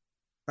job,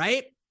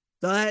 right?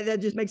 So that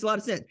just makes a lot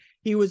of sense.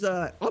 He was,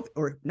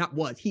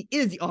 he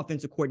is the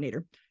offensive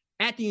coordinator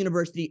at the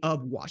University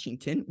of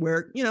Washington,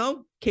 where,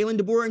 Kalen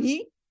DeBoer and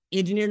he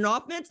engineered an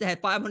offense that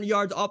had 500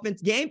 yards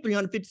offense game,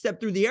 357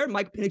 through the air.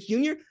 Mike Penix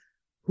Jr.,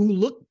 who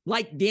looked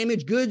like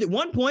damaged goods at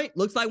one point,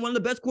 looks like one of the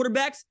best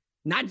quarterbacks,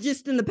 not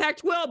just in the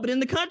Pac-12, but in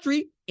the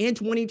country in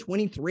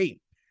 2023.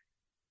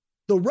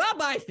 The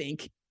rub, I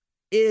think,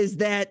 is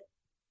that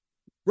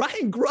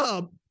Ryan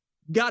Grubb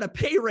got a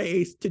pay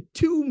raise to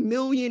 $2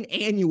 million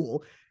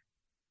annual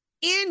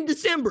in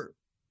December.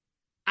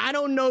 I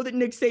don't know that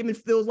Nick Saban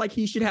feels like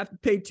he should have to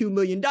pay $2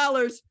 million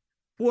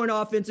for an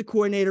offensive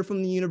coordinator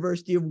from the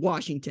University of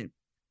Washington.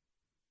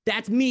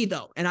 That's me,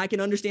 though, and I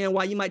can understand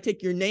why you might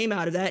take your name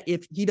out of that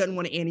if he doesn't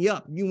want to ante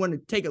up. If you want to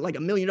take it like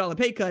 $1 million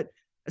pay cut,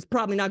 that's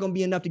probably not going to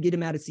be enough to get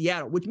him out of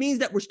Seattle, which means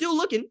that we're still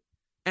looking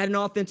at an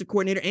offensive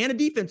coordinator and a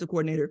defensive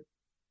coordinator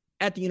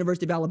at the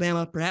University of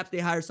Alabama. Perhaps they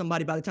hire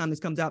somebody by the time this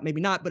comes out, maybe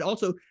not, but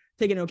also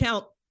taking into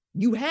account,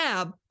 you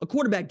have a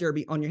quarterback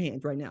derby on your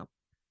hands right now.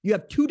 You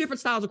have two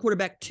different styles of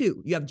quarterback,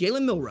 too. You have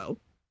Jalen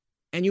Milroe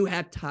and you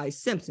have Ty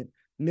Simpson.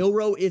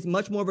 Milroe is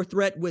much more of a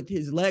threat with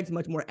his legs,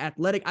 much more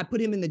athletic. I put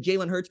him in the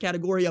Jalen Hurts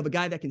category of a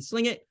guy that can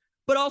sling it,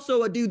 but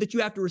also a dude that you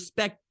have to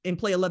respect and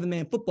play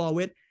 11-man football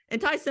with. And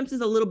Ty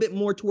Simpson's a little bit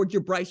more towards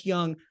your Bryce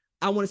Young.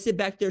 I want to sit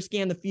back there,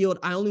 scan the field.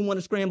 I only want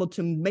to scramble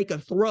to make a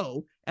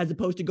throw as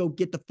opposed to go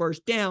get the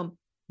first down,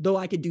 though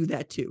I could do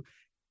that too.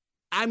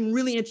 I'm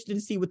really interested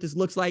to see what this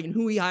looks like, and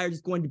who he hires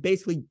is going to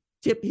basically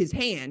tip his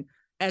hand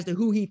as to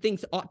who he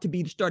thinks ought to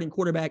be the starting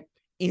quarterback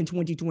in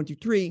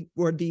 2023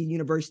 for the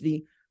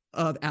University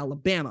of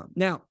Alabama.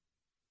 Now,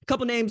 a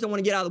couple names I want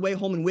to get out of the way.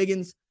 Holman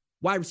Wiggins,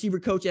 wide receiver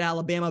coach at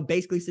Alabama,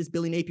 basically since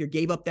Billy Napier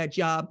gave up that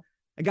job.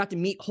 I got to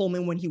meet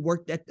Holman when he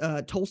worked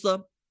at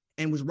Tulsa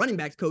and was running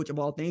backs coach of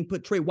all things,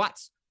 put Trey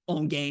Watts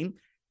on game.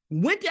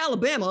 Went to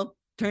Alabama,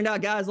 turned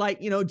out guys like,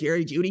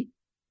 Jerry Jeudy,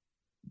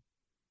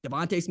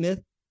 Devontae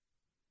Smith,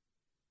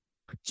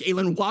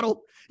 Jalen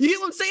Waddle. You get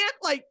what I'm saying?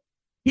 Like,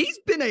 he's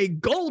been a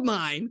gold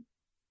mine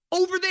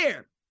over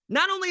there.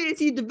 Not only is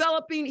he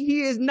developing,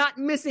 he is not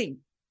missing.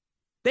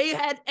 They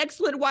had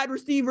excellent wide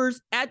receivers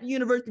at the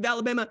University of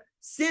Alabama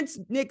since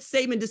Nick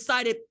Saban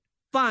decided,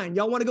 fine,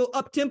 y'all want to go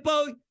up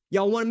tempo?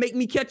 Y'all want to make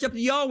me catch up to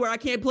y'all where I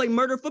can't play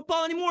murder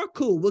football anymore?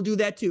 Cool, we'll do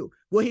that too.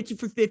 We'll hit you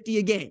for 50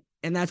 a game.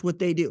 And that's what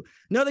they do.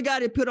 Another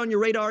guy to put on your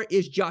radar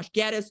is Josh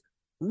Gaddis,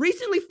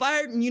 recently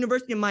fired from the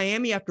University of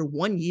Miami after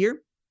 1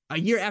 year, a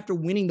year after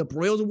winning the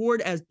Broyles Award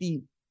as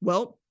the,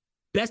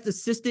 best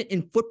assistant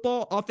in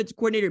football, offensive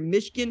coordinator in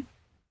Michigan.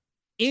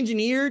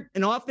 Engineered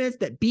an offense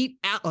that beat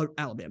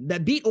Alabama,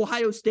 that beat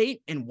Ohio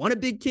State and won a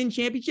Big Ten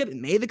championship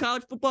and made the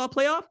college football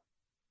playoff.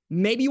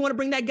 Maybe you want to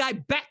bring that guy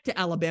back to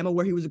Alabama,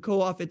 where he was a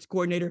co-offense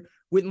coordinator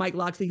with Mike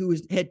Locksley, who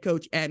was head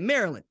coach at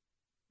Maryland.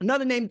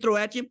 Another name to throw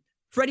at you,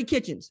 Freddie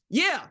Kitchens.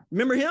 Yeah,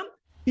 remember him?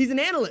 He's an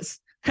analyst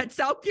at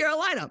South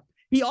Carolina.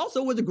 He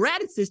also was a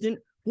grad assistant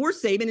for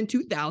Saban in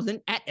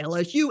 2000 at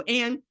LSU,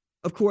 and,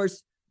 of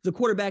course, the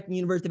quarterback in the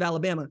University of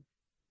Alabama,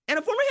 and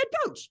a former head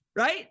coach,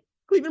 right?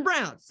 Cleveland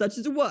Browns, such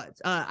as it was.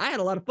 I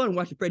had a lot of fun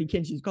watching Freddie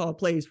Kitchens call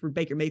plays for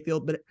Baker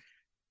Mayfield, but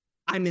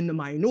I'm in the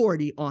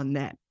minority on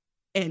that.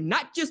 And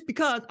not just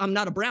because I'm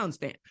not a Browns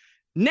fan.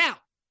 Now,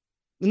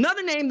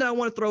 another name that I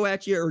want to throw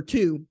at you, or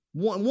two.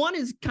 One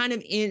is kind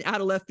of out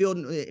of left field,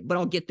 but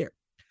I'll get there.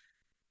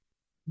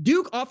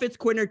 Duke offense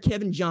coordinator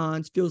Kevin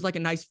Johns feels like a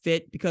nice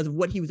fit because of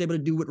what he was able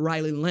to do with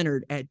Riley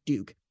Leonard at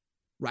Duke.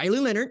 Riley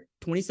Leonard,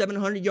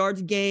 2,700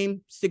 yards a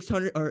game,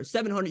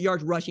 700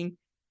 yards rushing.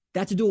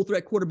 That's a dual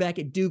threat quarterback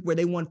at Duke where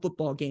they won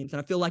football games.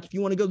 And I feel like if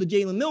you want to go the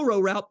Jalen Milroe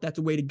route, that's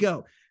a way to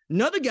go.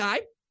 Another guy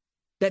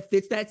that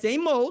fits that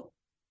same mold,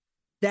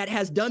 that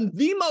has done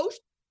the most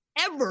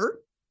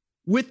ever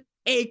with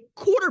a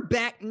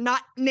quarterback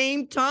not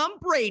named Tom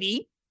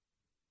Brady,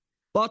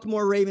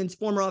 Baltimore Ravens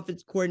former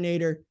offensive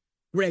coordinator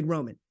Greg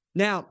Roman.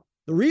 Now,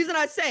 the reason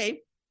I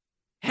say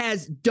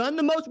has done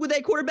the most with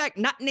a quarterback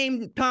not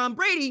named Tom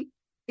Brady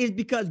is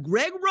because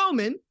Greg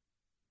Roman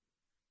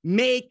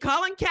made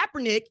Colin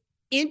Kaepernick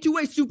into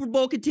a Super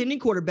Bowl contending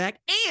quarterback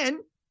and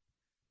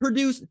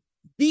produced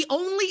the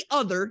only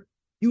other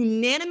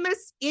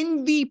unanimous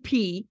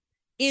MVP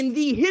in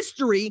the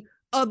history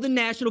of the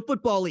National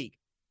Football League.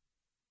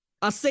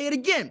 I'll say it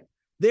again.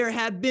 There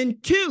have been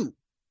two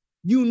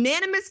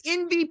unanimous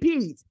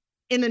MVPs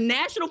in the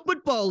National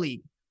Football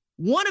League.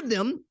 One of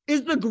them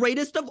is the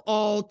greatest of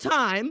all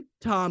time,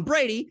 Tom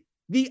Brady.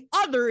 The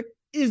other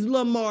is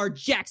Lamar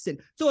Jackson.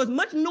 So as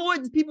much noise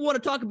as people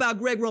want to talk about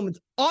Greg Roman's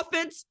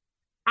offense,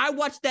 I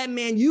watched that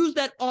man use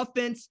that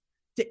offense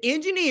to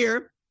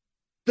engineer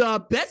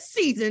the best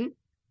season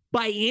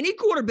by any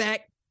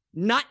quarterback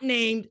not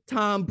named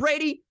Tom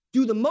Brady,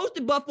 do the most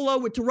at Buffalo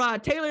with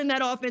Tyrod Taylor in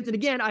that offense. And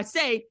again, I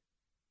say,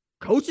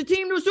 coach the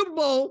team to a Super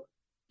Bowl,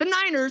 the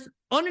Niners,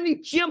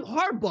 underneath Jim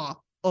Harbaugh,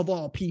 of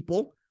all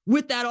people,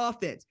 with that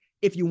offense.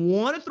 If you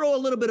want to throw a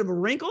little bit of a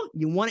wrinkle,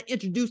 you want to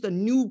introduce a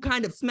new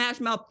kind of smash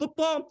mouth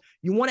football,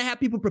 you want to have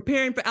people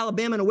preparing for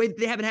Alabama in a way that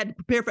they haven't had to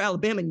prepare for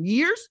Alabama in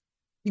years,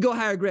 you go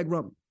hire Greg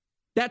Roman.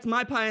 That's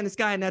my pie in the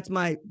sky, and that's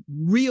my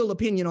real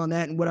opinion on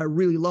that and what I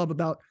really love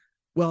about,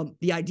 well,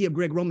 the idea of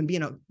Greg Roman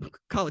being a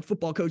college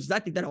football coach is I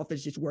think that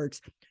offense just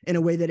works in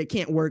a way that it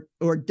can't work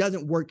or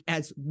doesn't work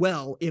as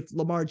well if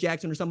Lamar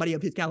Jackson or somebody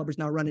of his caliber is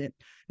not running it.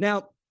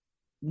 Now,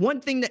 one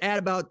thing to add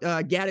about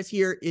Gaddis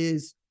here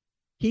is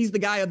he's the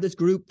guy of this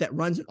group that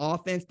runs an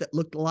offense that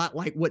looked a lot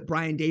like what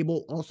Brian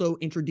Dable also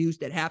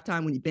introduced at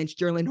halftime when he benched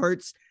Jalen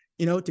Hurts,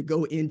 to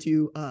go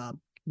into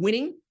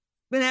winning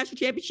the national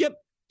championship.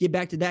 Get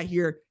back to that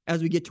here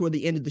as we get toward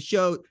the end of the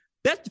show.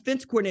 Best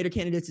defense coordinator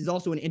candidates is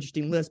also an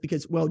interesting list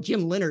because, well,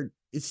 Jim Leonard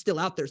is still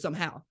out there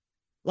somehow.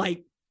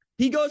 Like,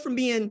 he goes from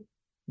being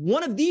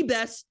one of the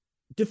best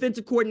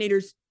defensive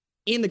coordinators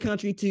in the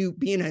country to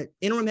being an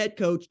interim head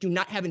coach to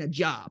not having a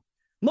job,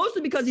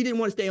 mostly because he didn't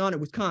want to stay on at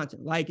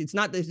Wisconsin. Like, it's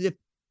not as if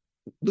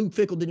Luke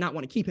Fickell did not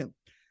want to keep him.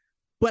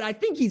 But I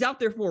think he's out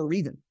there for a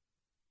reason.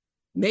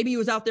 Maybe he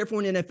was out there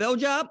for an NFL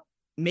job.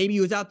 Maybe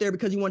he was out there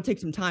because he wanted to take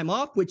some time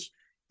off, which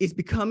is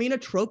becoming a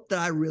trope that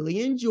I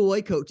really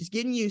enjoy. Coaches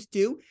getting used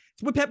to.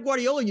 It's what Pep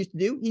Guardiola used to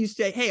do. He used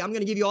to say, hey, I'm going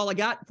to give you all I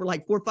got for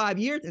like 4 or 5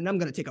 years, and I'm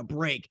going to take a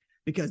break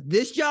because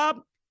this job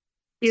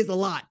is a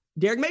lot.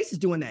 Derek Mace is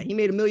doing that. He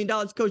made $1 million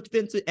to coach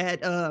defense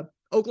at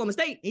Oklahoma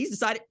State. He's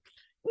decided,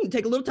 I'm going to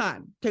take a little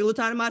time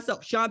to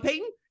myself. Sean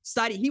Payton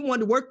decided he wanted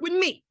to work with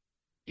me.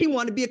 He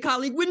wanted to be a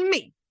colleague with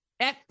me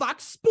at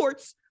Fox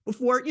Sports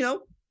before,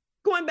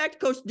 going back to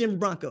coach the Denver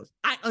Broncos.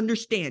 I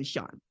understand,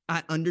 Sean.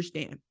 I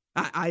understand.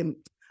 I'm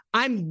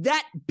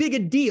that big a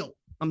deal.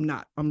 I'm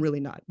not. I'm really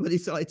not. But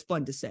it's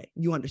fun to say.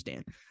 You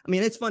understand. I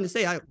mean, it's fun to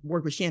say I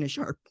work with Shannon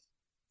Sharp.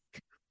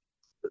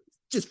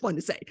 Just fun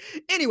to say.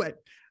 Anyway,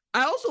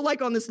 I also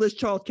like on this list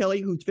Charles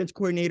Kelly, who's defense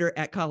coordinator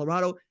at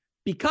Colorado,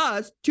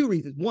 because 2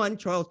 reasons. One,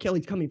 Charles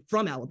Kelly's coming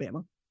from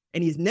Alabama,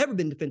 and he's never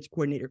been defense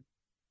coordinator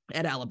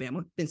at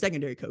Alabama, been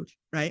secondary coach,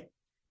 right?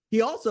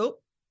 He also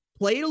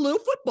played a little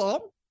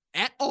football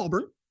at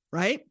Auburn,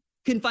 right?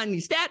 Couldn't find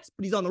any stats,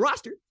 but he's on the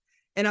roster.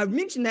 And I've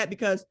mentioned that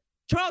because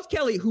Charles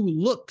Kelly, who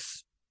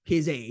looks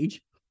his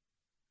age,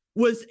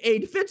 was a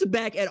defensive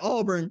back at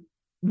Auburn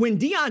when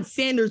Deion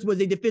Sanders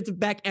was a defensive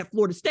back at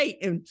Florida State.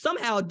 And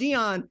somehow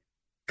Deion,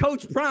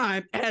 Coach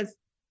Prime, has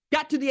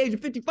got to the age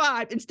of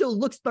 55 and still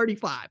looks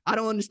 35. I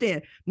don't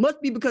understand.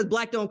 Must be because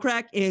black don't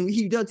crack and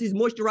he does his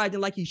moisturizing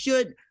like he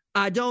should.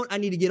 I don't. I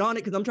need to get on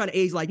it because I'm trying to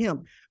age like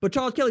him. But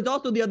Charles Kelly's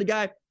also the other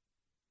guy,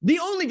 the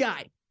only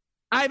guy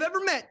I've ever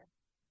met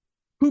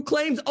who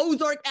claims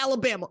Ozark,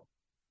 Alabama.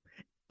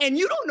 And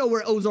you don't know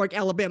where Ozark,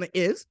 Alabama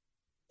is,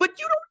 but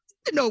you don't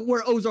need to know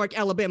where Ozark,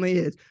 Alabama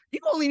is. You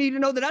only need to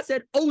know that I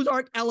said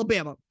Ozark,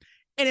 Alabama.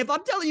 And if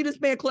I'm telling you this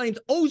man claims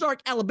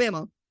Ozark,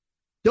 Alabama,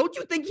 don't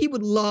you think he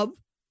would love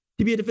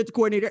to be a defensive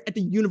coordinator at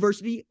the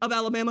University of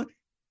Alabama?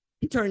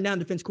 he turned down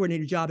the defense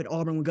coordinator job at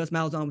Auburn when Gus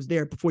Malzahn was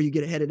there before you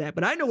get ahead of that.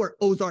 But I know where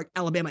Ozark,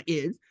 Alabama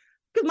is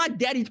because my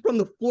daddy's from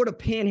the Florida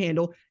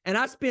Panhandle, and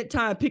I spent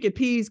time picking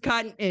peas,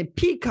 cotton, and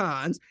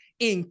pecans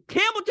in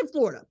Campbellton,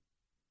 Florida,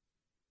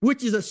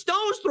 which is a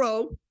stone's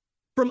throw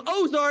from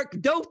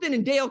Ozark, Dothan,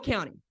 and Dale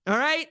County. All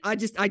right? I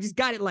just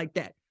got it like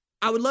that.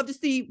 I would love to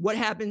see what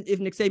happens if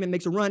Nick Saban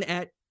makes a run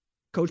at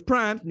Coach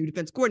Prime's new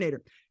defense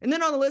coordinator. And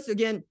then on the list,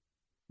 again,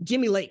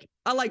 Jimmy Lake.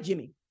 I like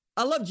Jimmy.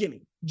 I love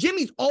Jimmy.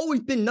 Jimmy's always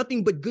been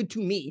nothing but good to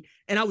me,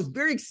 and I was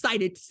very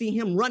excited to see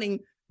him running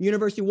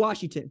University of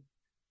Washington.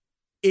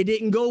 It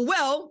didn't go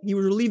well. He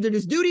was relieved of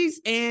his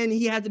duties, and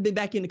he hasn't been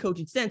back into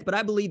coaching since, but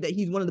I believe that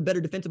he's one of the better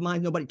defensive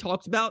minds nobody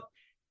talks about,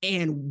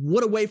 and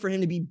what a way for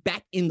him to be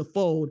back in the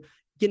fold,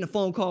 getting a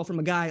phone call from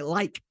a guy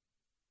like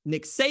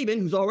Nick Saban,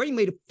 who's already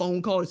made a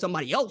phone call to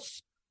somebody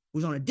else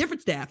who's on a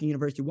different staff at the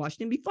University of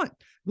Washington. Be fun.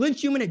 Glenn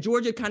Schumann at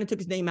Georgia kind of took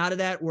his name out of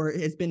that, or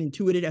has been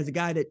intuited as a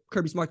guy that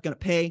Kirby Smart's going to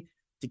pay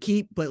to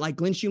keep, but like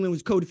Glenn Schumann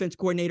was co-defense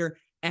coordinator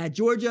at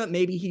Georgia.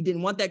 Maybe he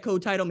didn't want that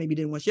co-title. Maybe he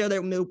didn't want to share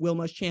that with Will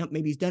Muschamp.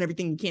 Maybe he's done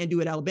everything he can do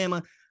at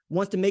Alabama.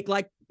 Wants to make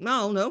like, I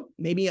don't know,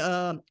 maybe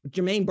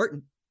Jermaine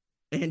Burton,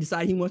 and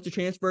decide he wants to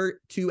transfer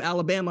to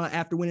Alabama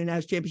after winning a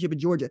national championship at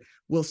Georgia.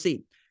 We'll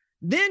see.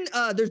 Then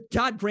there's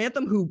Todd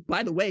Grantham, who,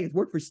 by the way, has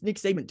worked for Nick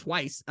Saban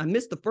twice. I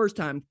missed the first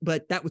time,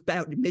 but that was back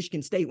at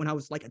Michigan State when I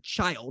was like a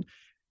child.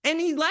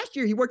 And last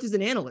year he worked as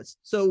an analyst.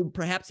 So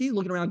perhaps he's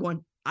looking around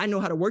going, I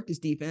know how to work this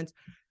defense.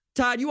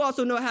 Todd, you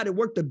also know how to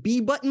work the B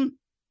button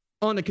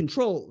on the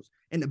controls.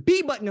 And the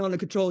B button on the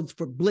controls is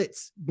for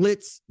blitz,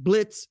 blitz,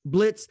 blitz,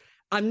 blitz.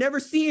 I've never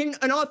seen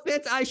an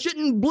offense I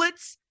shouldn't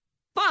blitz.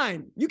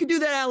 Fine. You can do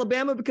that at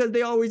Alabama because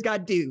they always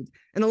got dudes.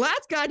 And the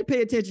last guy to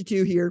pay attention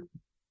to here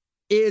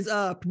is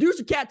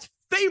producer Cat's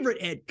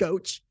favorite head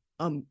coach.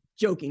 I'm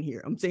joking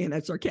here. I'm saying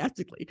that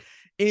sarcastically.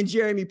 And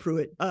Jeremy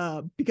Pruitt,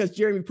 because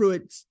Jeremy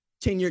Pruitt's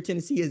tenure at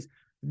Tennessee is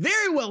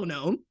very well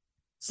known,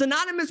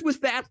 synonymous with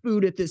fast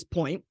food at this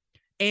point.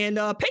 And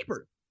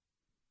paper.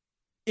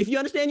 If you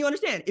understand, you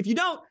understand. If you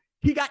don't,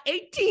 he got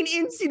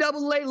 18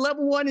 NCAA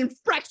level 1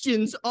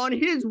 infractions on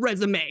his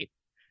resume.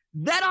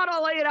 That ought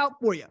to lay it out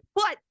for you.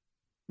 But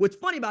what's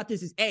funny about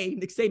this is, A,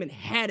 Nick Saban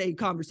had a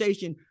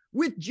conversation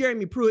with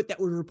Jeremy Pruitt that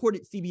was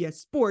reported to CBS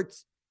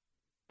Sports.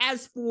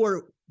 As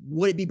for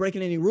would it be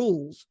breaking any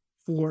rules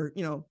for,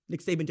 Nick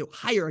Saban to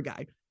hire a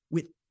guy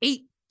with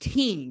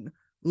 18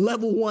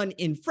 level 1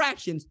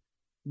 infractions?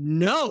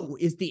 No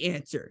is the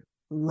answer.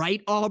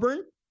 Right,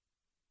 Auburn?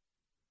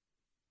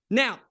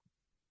 Now,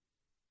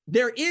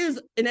 there is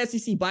an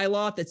SEC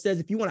bylaw that says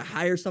if you want to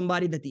hire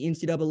somebody that the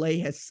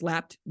NCAA has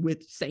slapped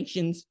with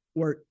sanctions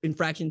or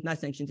infractions, not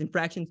sanctions,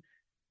 infractions,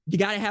 you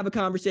got to have a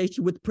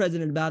conversation with the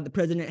president about it. The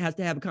president has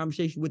to have a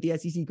conversation with the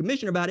SEC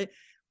commissioner about it.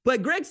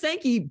 But Greg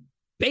Sankey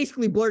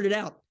basically blurted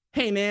out,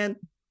 hey, man,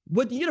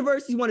 what the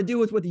universities want to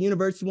do is what the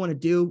universities want to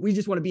do. We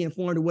just want to be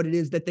informed of what it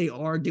is that they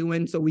are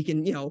doing so we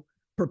can,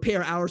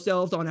 prepare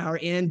ourselves on our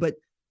end. But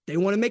they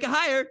want to make a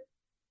hire.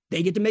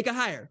 They get to make a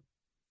hire.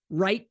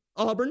 Right,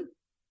 Auburn?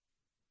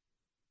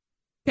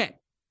 Okay.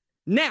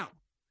 Now,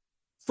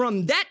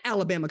 from that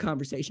Alabama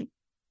conversation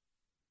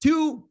to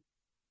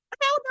an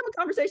Alabama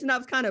conversation I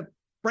was kind of,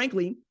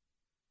 frankly,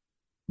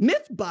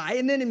 miffed by,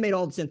 and then it made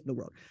all the sense in the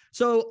world.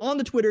 So on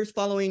the Twitters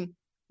following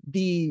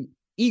the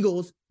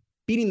Eagles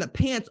beating the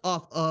pants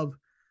off of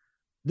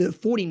the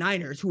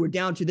 49ers, who were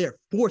down to their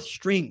 4th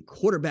string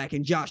quarterback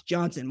in Josh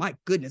Johnson. My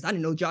goodness, I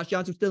didn't know Josh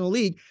Johnson was still in the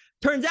league.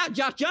 Turns out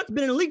Josh Johnson's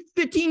been in the league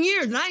 15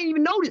 years, and I didn't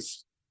even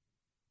notice.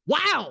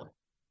 Wow.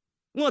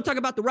 We want to talk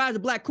about the rise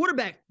of black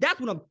quarterback. That's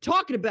what I'm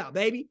talking about,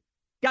 baby.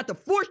 Got the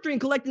 4th string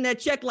collecting that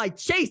check like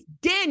Chase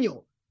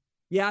Daniel.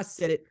 Yeah, I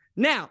said it.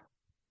 Now,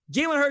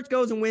 Jalen Hurts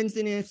goes and wins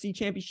the NFC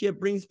Championship,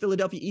 brings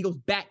Philadelphia Eagles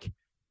back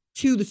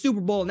to the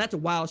Super Bowl, and that's a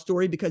wild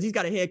story because he's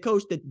got a head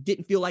coach that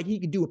didn't feel like he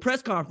could do a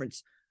press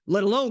conference,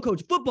 let alone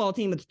coach a football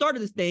team at the start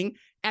of this thing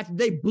after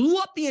they blew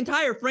up the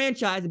entire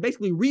franchise and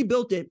basically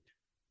rebuilt it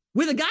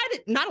with a guy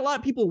that not a lot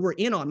of people were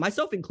in on,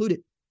 myself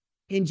included,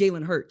 in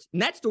Jalen Hurts.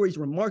 And that story is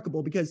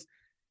remarkable because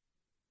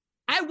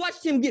I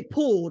watched him get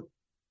pulled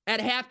at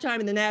halftime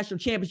in the national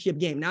championship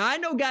game. Now, I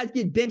know guys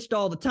get benched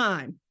all the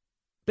time.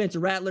 Spencer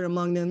Rattler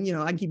among them,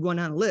 I can keep going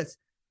down the list.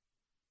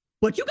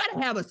 But you got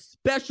to have a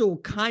special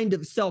kind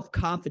of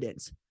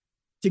self-confidence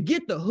to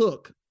get the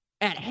hook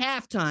at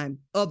halftime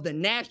of the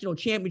national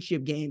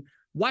championship game,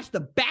 watch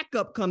the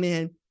backup come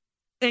in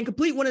and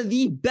complete one of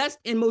the best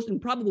and most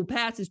improbable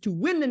passes to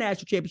win the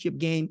national championship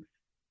game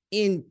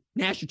in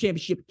national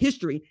championship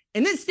history,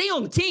 and then stay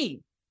on the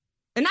team.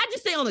 And not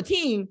just stay on the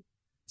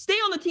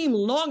team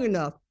long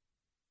enough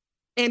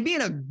and be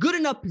in a good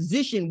enough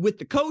position with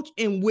the coach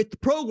and with the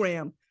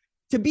program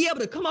to be able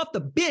to come off the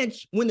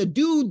bench when the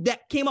dude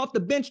that came off the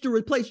bench to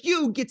replace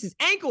you gets his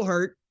ankle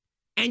hurt,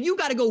 and you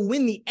got to go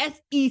win the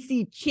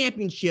SEC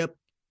championship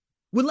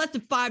with less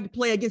than 5 to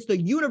play against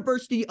the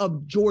University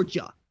of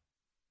Georgia.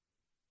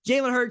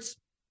 Jalen Hurts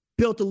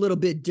built a little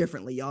bit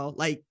differently, y'all.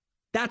 Like,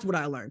 that's what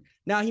I learned.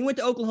 Now, he went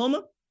to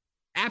Oklahoma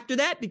after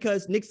that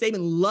because Nick Saban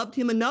loved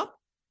him enough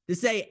to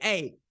say,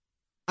 hey,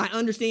 I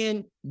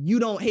understand you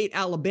don't hate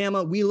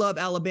Alabama. We love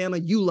Alabama.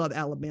 You love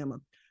Alabama.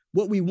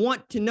 What we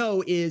want to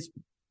know is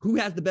who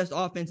has the best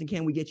offense and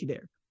can we get you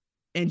there?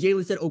 And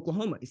Jalen said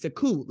Oklahoma. He said,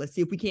 cool, let's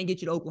see if we can't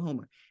get you to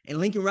Oklahoma. And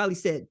Lincoln Riley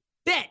said,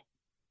 bet,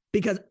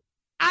 because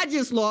I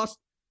just lost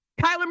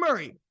Kyler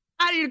Murray.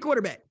 I need a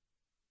quarterback.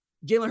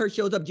 Jalen Hurts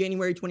shows up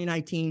January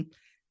 2019.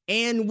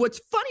 And what's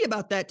funny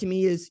about that to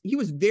me is he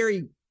was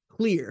very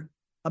clear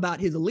about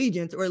his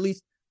allegiance, or at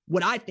least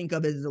what I think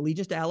of as his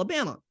allegiance to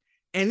Alabama.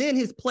 And then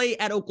his play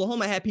at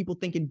Oklahoma had people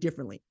thinking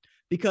differently,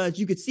 because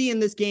you could see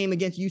in this game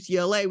against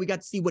UCLA, we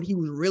got to see what he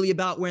was really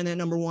about wearing that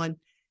number 1.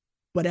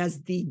 But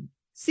as the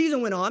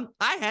season went on,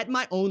 I had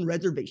my own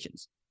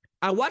reservations.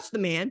 I watched the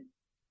man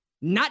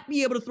not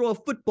be able to throw a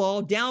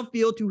football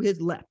downfield to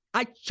his left.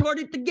 I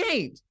charted the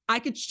games. I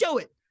could show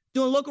it.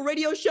 Doing a local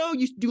radio show,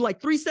 used to do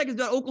like 3 seconds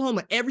about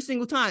Oklahoma every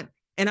single time.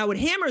 And I would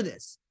hammer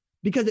this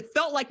because it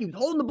felt like he was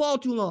holding the ball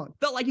too long.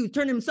 Felt like he was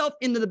turning himself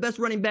into the best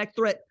running back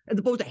threat as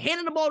opposed to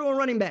handing the ball to a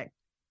running back.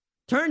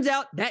 Turns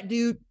out that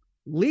dude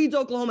leads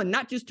Oklahoma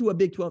not just to a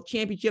Big 12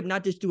 championship,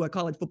 not just to a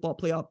college football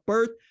playoff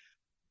berth,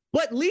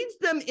 but leads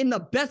them in the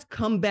best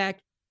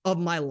comeback of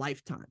my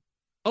lifetime.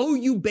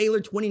 OU Baylor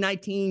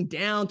 2019,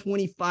 down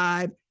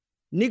 25.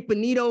 Nick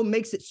Bonito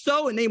makes it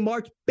so, and they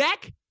march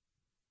back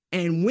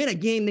and win a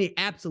game they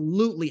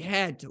absolutely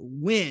had to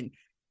win.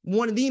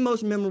 One of the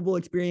most memorable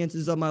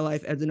experiences of my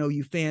life as an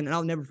OU fan, and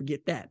I'll never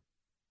forget that.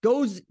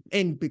 Goes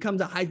and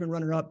becomes a Heisman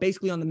runner-up,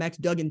 basically on the Max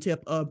Duggan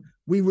tip of,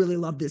 we really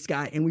love this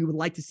guy, and we would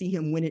like to see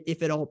him win it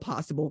if at all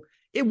possible.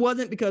 It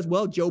wasn't because,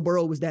 well, Joe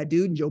Burrow was that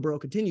dude, and Joe Burrow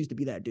continues to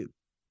be that dude.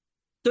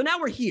 So now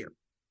we're here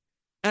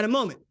at a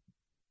moment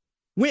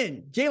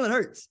when Jalen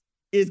Hurts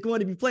is going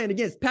to be playing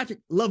against Patrick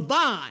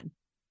LaVon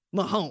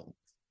Mahomes,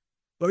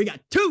 where we got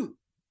 2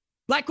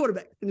 black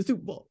quarterbacks in the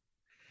Super Bowl.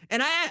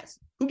 And I asked,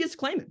 who gets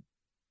claiming?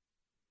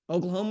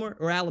 Oklahoma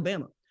or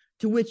Alabama?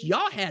 To which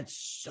y'all had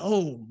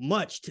so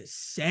much to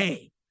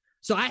say.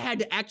 So I had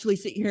to actually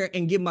sit here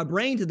and give my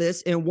brain to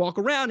this and walk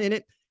around in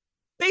it,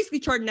 basically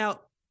charting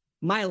out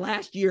my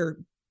last year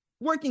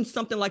working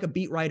something like a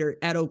beat writer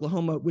at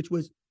Oklahoma, which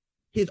was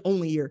his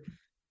only year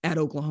at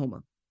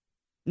Oklahoma.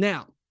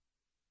 Now,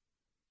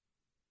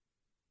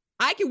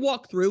 I can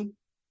walk through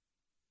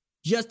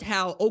just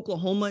how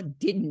Oklahoma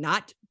did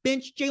not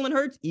bench Jalen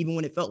Hurts, even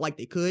when it felt like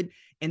they could.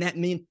 And that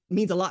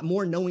means a lot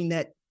more knowing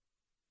that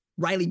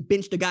Riley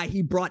benched a guy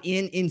he brought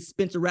in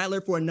Spencer Rattler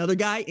for another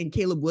guy in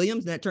Caleb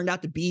Williams. And that turned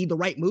out to be the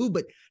right move,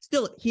 but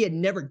still, he had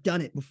never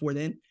done it before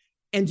then.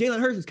 And Jalen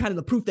Hurts is kind of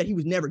the proof that he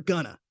was never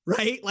gonna,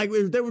 right? Like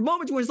there were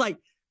moments where it's like,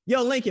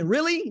 yo, Lincoln,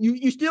 really?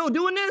 You still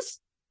doing this?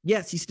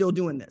 Yes, he's still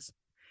doing this.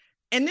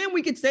 And then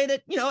we could say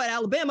that, at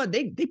Alabama,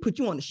 they put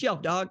you on the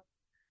shelf, dog.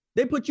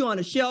 They put you on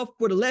the shelf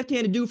for the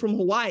left-handed dude from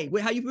Hawaii.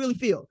 How you really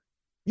feel?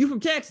 You from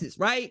Texas,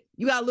 right?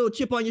 You got a little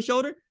chip on your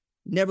shoulder.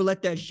 Never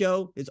let that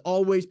show. It's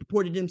always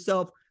purported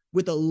himself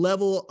with a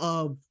level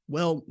of,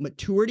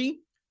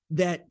 maturity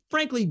that,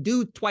 frankly,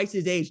 dudes twice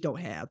his age don't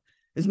have.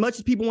 As much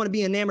as people want to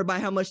be enamored by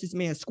how much this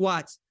man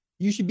squats,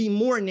 you should be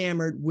more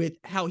enamored with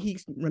how he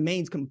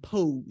remains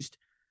composed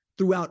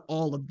throughout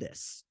all of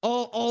this.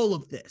 All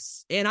of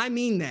this. And I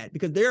mean that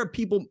because there are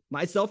people,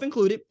 myself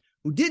included,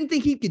 who didn't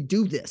think he could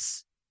do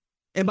this.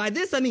 And by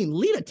this, I mean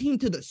lead a team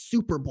to the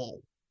Super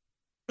Bowl.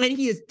 And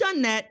he has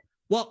done that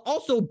while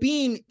also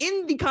being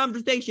in the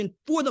conversation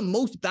for the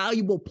most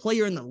valuable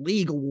player in the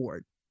league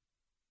award,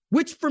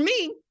 which for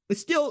me is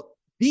still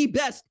the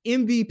best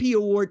MVP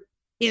award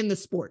in the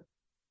sport.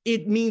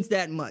 It means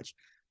that much.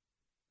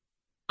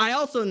 I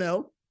also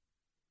know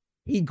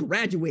he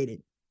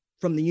graduated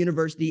from the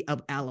University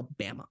of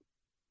Alabama.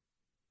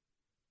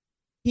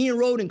 He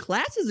enrolled in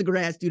class as a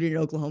grad student at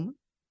Oklahoma,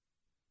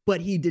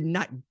 but he did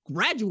not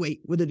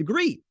graduate with a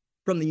degree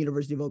from the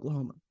University of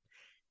Oklahoma.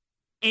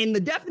 And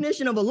the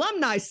definition of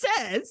alumni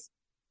says,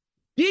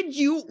 did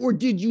you or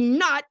did you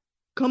not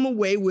come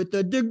away with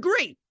a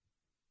degree?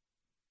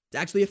 It's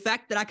actually a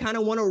fact that I kind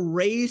of want to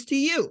raise to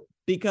you,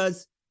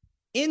 because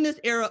in this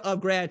era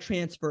of grad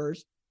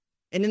transfers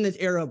and in this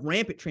era of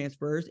rampant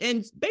transfers,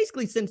 and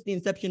basically since the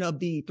inception of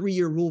the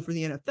 3-year rule for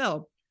the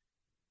NFL,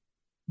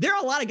 there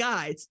are a lot of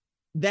guys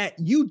that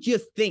you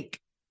just think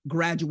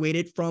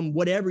graduated from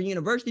whatever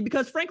university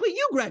because, frankly,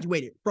 you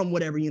graduated from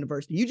whatever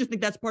university. You just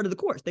think that's part of the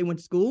course. They went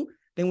to school.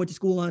 They went to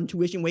school on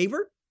tuition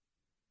waiver.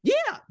 Yeah,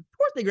 of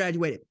course they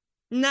graduated.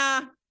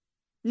 Nah,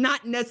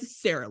 not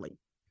necessarily.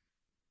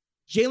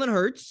 Jalen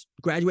Hurts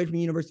graduated from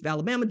the University of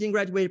Alabama, didn't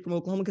graduate from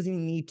Oklahoma because he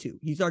didn't need to.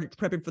 He started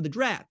prepping for the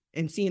draft,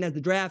 and seeing as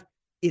the draft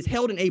is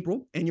held in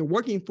April and you're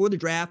working for the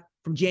draft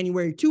from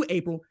January to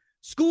April,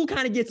 school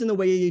kind of gets in the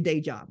way of your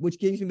day job, which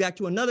gives me back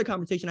to another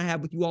conversation I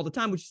have with you all the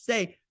time, which is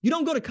say, you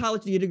don't go to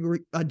college to get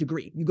a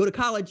degree. You go to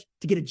college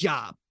to get a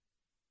job.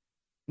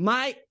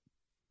 My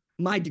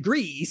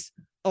degrees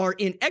are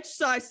in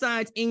exercise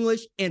science,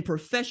 English, and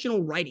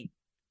professional writing.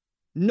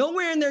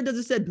 Nowhere in there does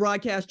it say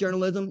broadcast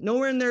journalism.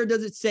 Nowhere in there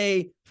does it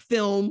say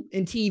film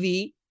and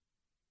TV.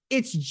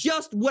 It's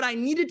just what I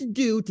needed to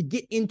do to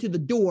get into the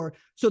door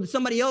so that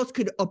somebody else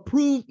could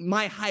approve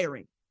my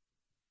hiring.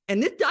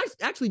 And this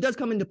actually does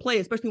come into play,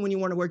 especially when you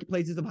want to work at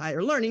places of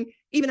higher learning,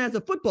 even as a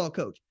football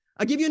coach.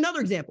 I'll give you another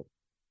example.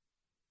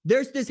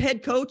 There's this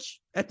head coach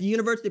at the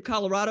University of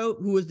Colorado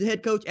who was the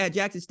head coach at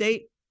Jackson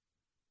State,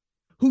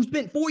 who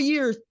spent 4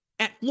 years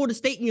at Florida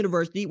State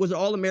University, was an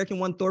All-American,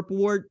 won Thorpe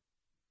Award,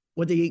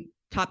 was a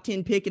top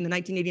 10 pick in the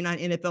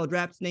 1989 NFL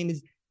draft. His name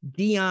is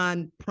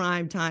Deion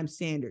Primetime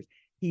Sanders.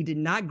 He did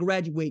not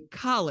graduate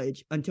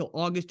college until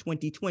August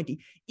 2020.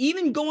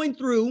 Even going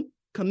through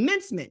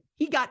commencement,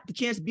 he got the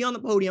chance to be on the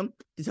podium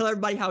to tell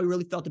everybody how he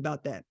really felt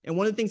about that. And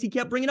one of the things he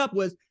kept bringing up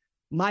was,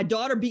 my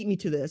daughter beat me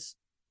to this.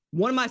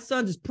 One of my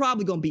sons is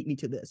probably going to beat me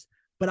to this,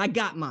 but I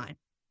got mine.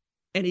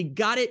 And he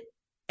got it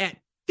at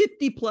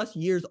 50 plus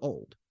years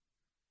old.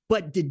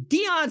 But did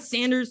Deion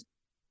Sanders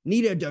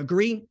need a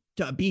degree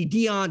to be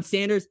Deion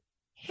Sanders?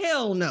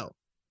 Hell no.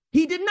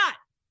 He did not.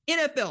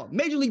 NFL,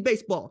 Major League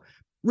Baseball,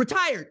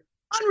 retired,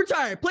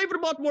 unretired, played for the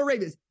Baltimore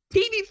Ravens,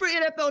 TV for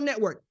NFL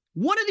Network,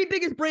 one of the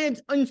biggest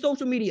brands on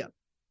social media.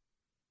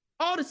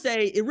 All to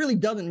say, it really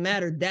doesn't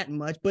matter that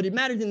much, but it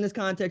matters in this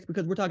context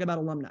because we're talking about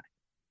alumni.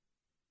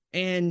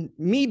 And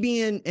me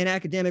being an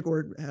academic,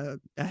 or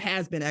a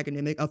has-been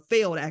academic, a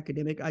failed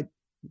academic, I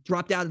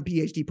dropped out of the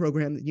PhD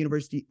program at the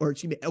University, or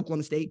excuse me,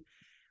 Oklahoma State.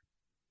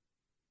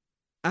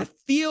 I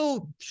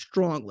feel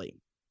strongly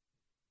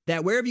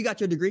that wherever you got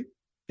your degree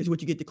is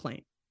what you get to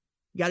claim.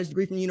 He got his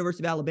degree from the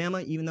University of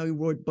Alabama, even though he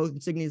wore both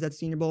insignias at the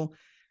Senior Bowl.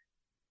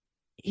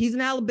 He's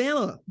an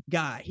Alabama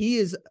guy. He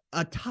is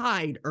a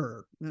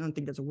Tide-er. I don't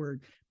think that's a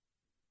word.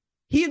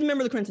 He is a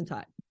member of the Crimson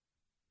Tide.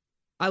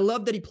 I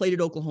love that he played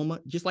at Oklahoma,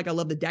 just like I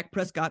love that Dak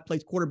Prescott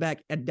plays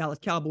quarterback at Dallas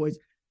Cowboys,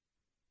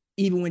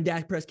 even when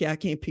Dak Prescott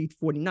can't beat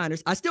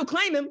 49ers. I still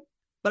claim him,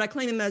 but I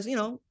claim him as,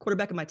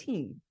 quarterback of my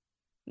team,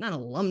 not an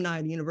alumni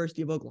of the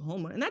University of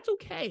Oklahoma. And that's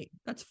okay.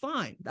 That's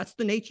fine. That's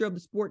the nature of the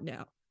sport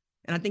now.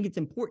 And I think it's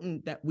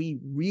important that we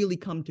really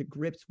come to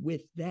grips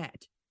with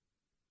that.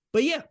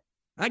 But yeah,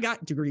 I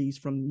got degrees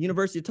from the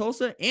University of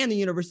Tulsa and the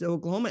University of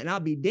Oklahoma, and I'll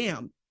be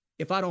damned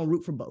if I don't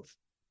root for both,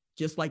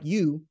 just like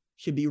you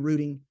should be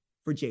rooting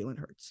for Jalen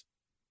Hurts.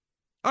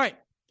 All right,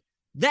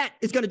 that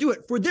is going to do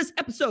it for this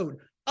episode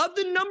of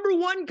the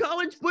 #1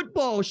 college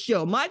football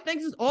show. My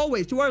thanks as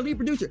always to our lead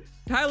producer,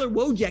 Tyler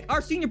Wojak.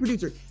 Our senior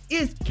producer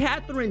is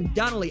Catherine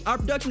Donnelly. Our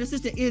production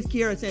assistant is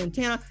Kiara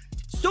Santana.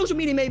 Social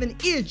media maven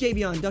is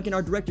Javion Duncan.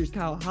 Our director is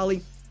Kyle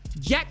Holly.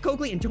 Jack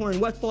Coakley and Torin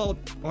Westfall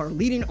are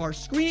leading our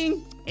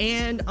screening.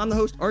 And I'm the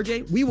host,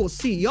 RJ. We will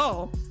see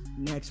y'all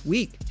next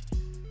week.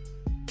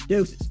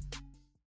 Deuces.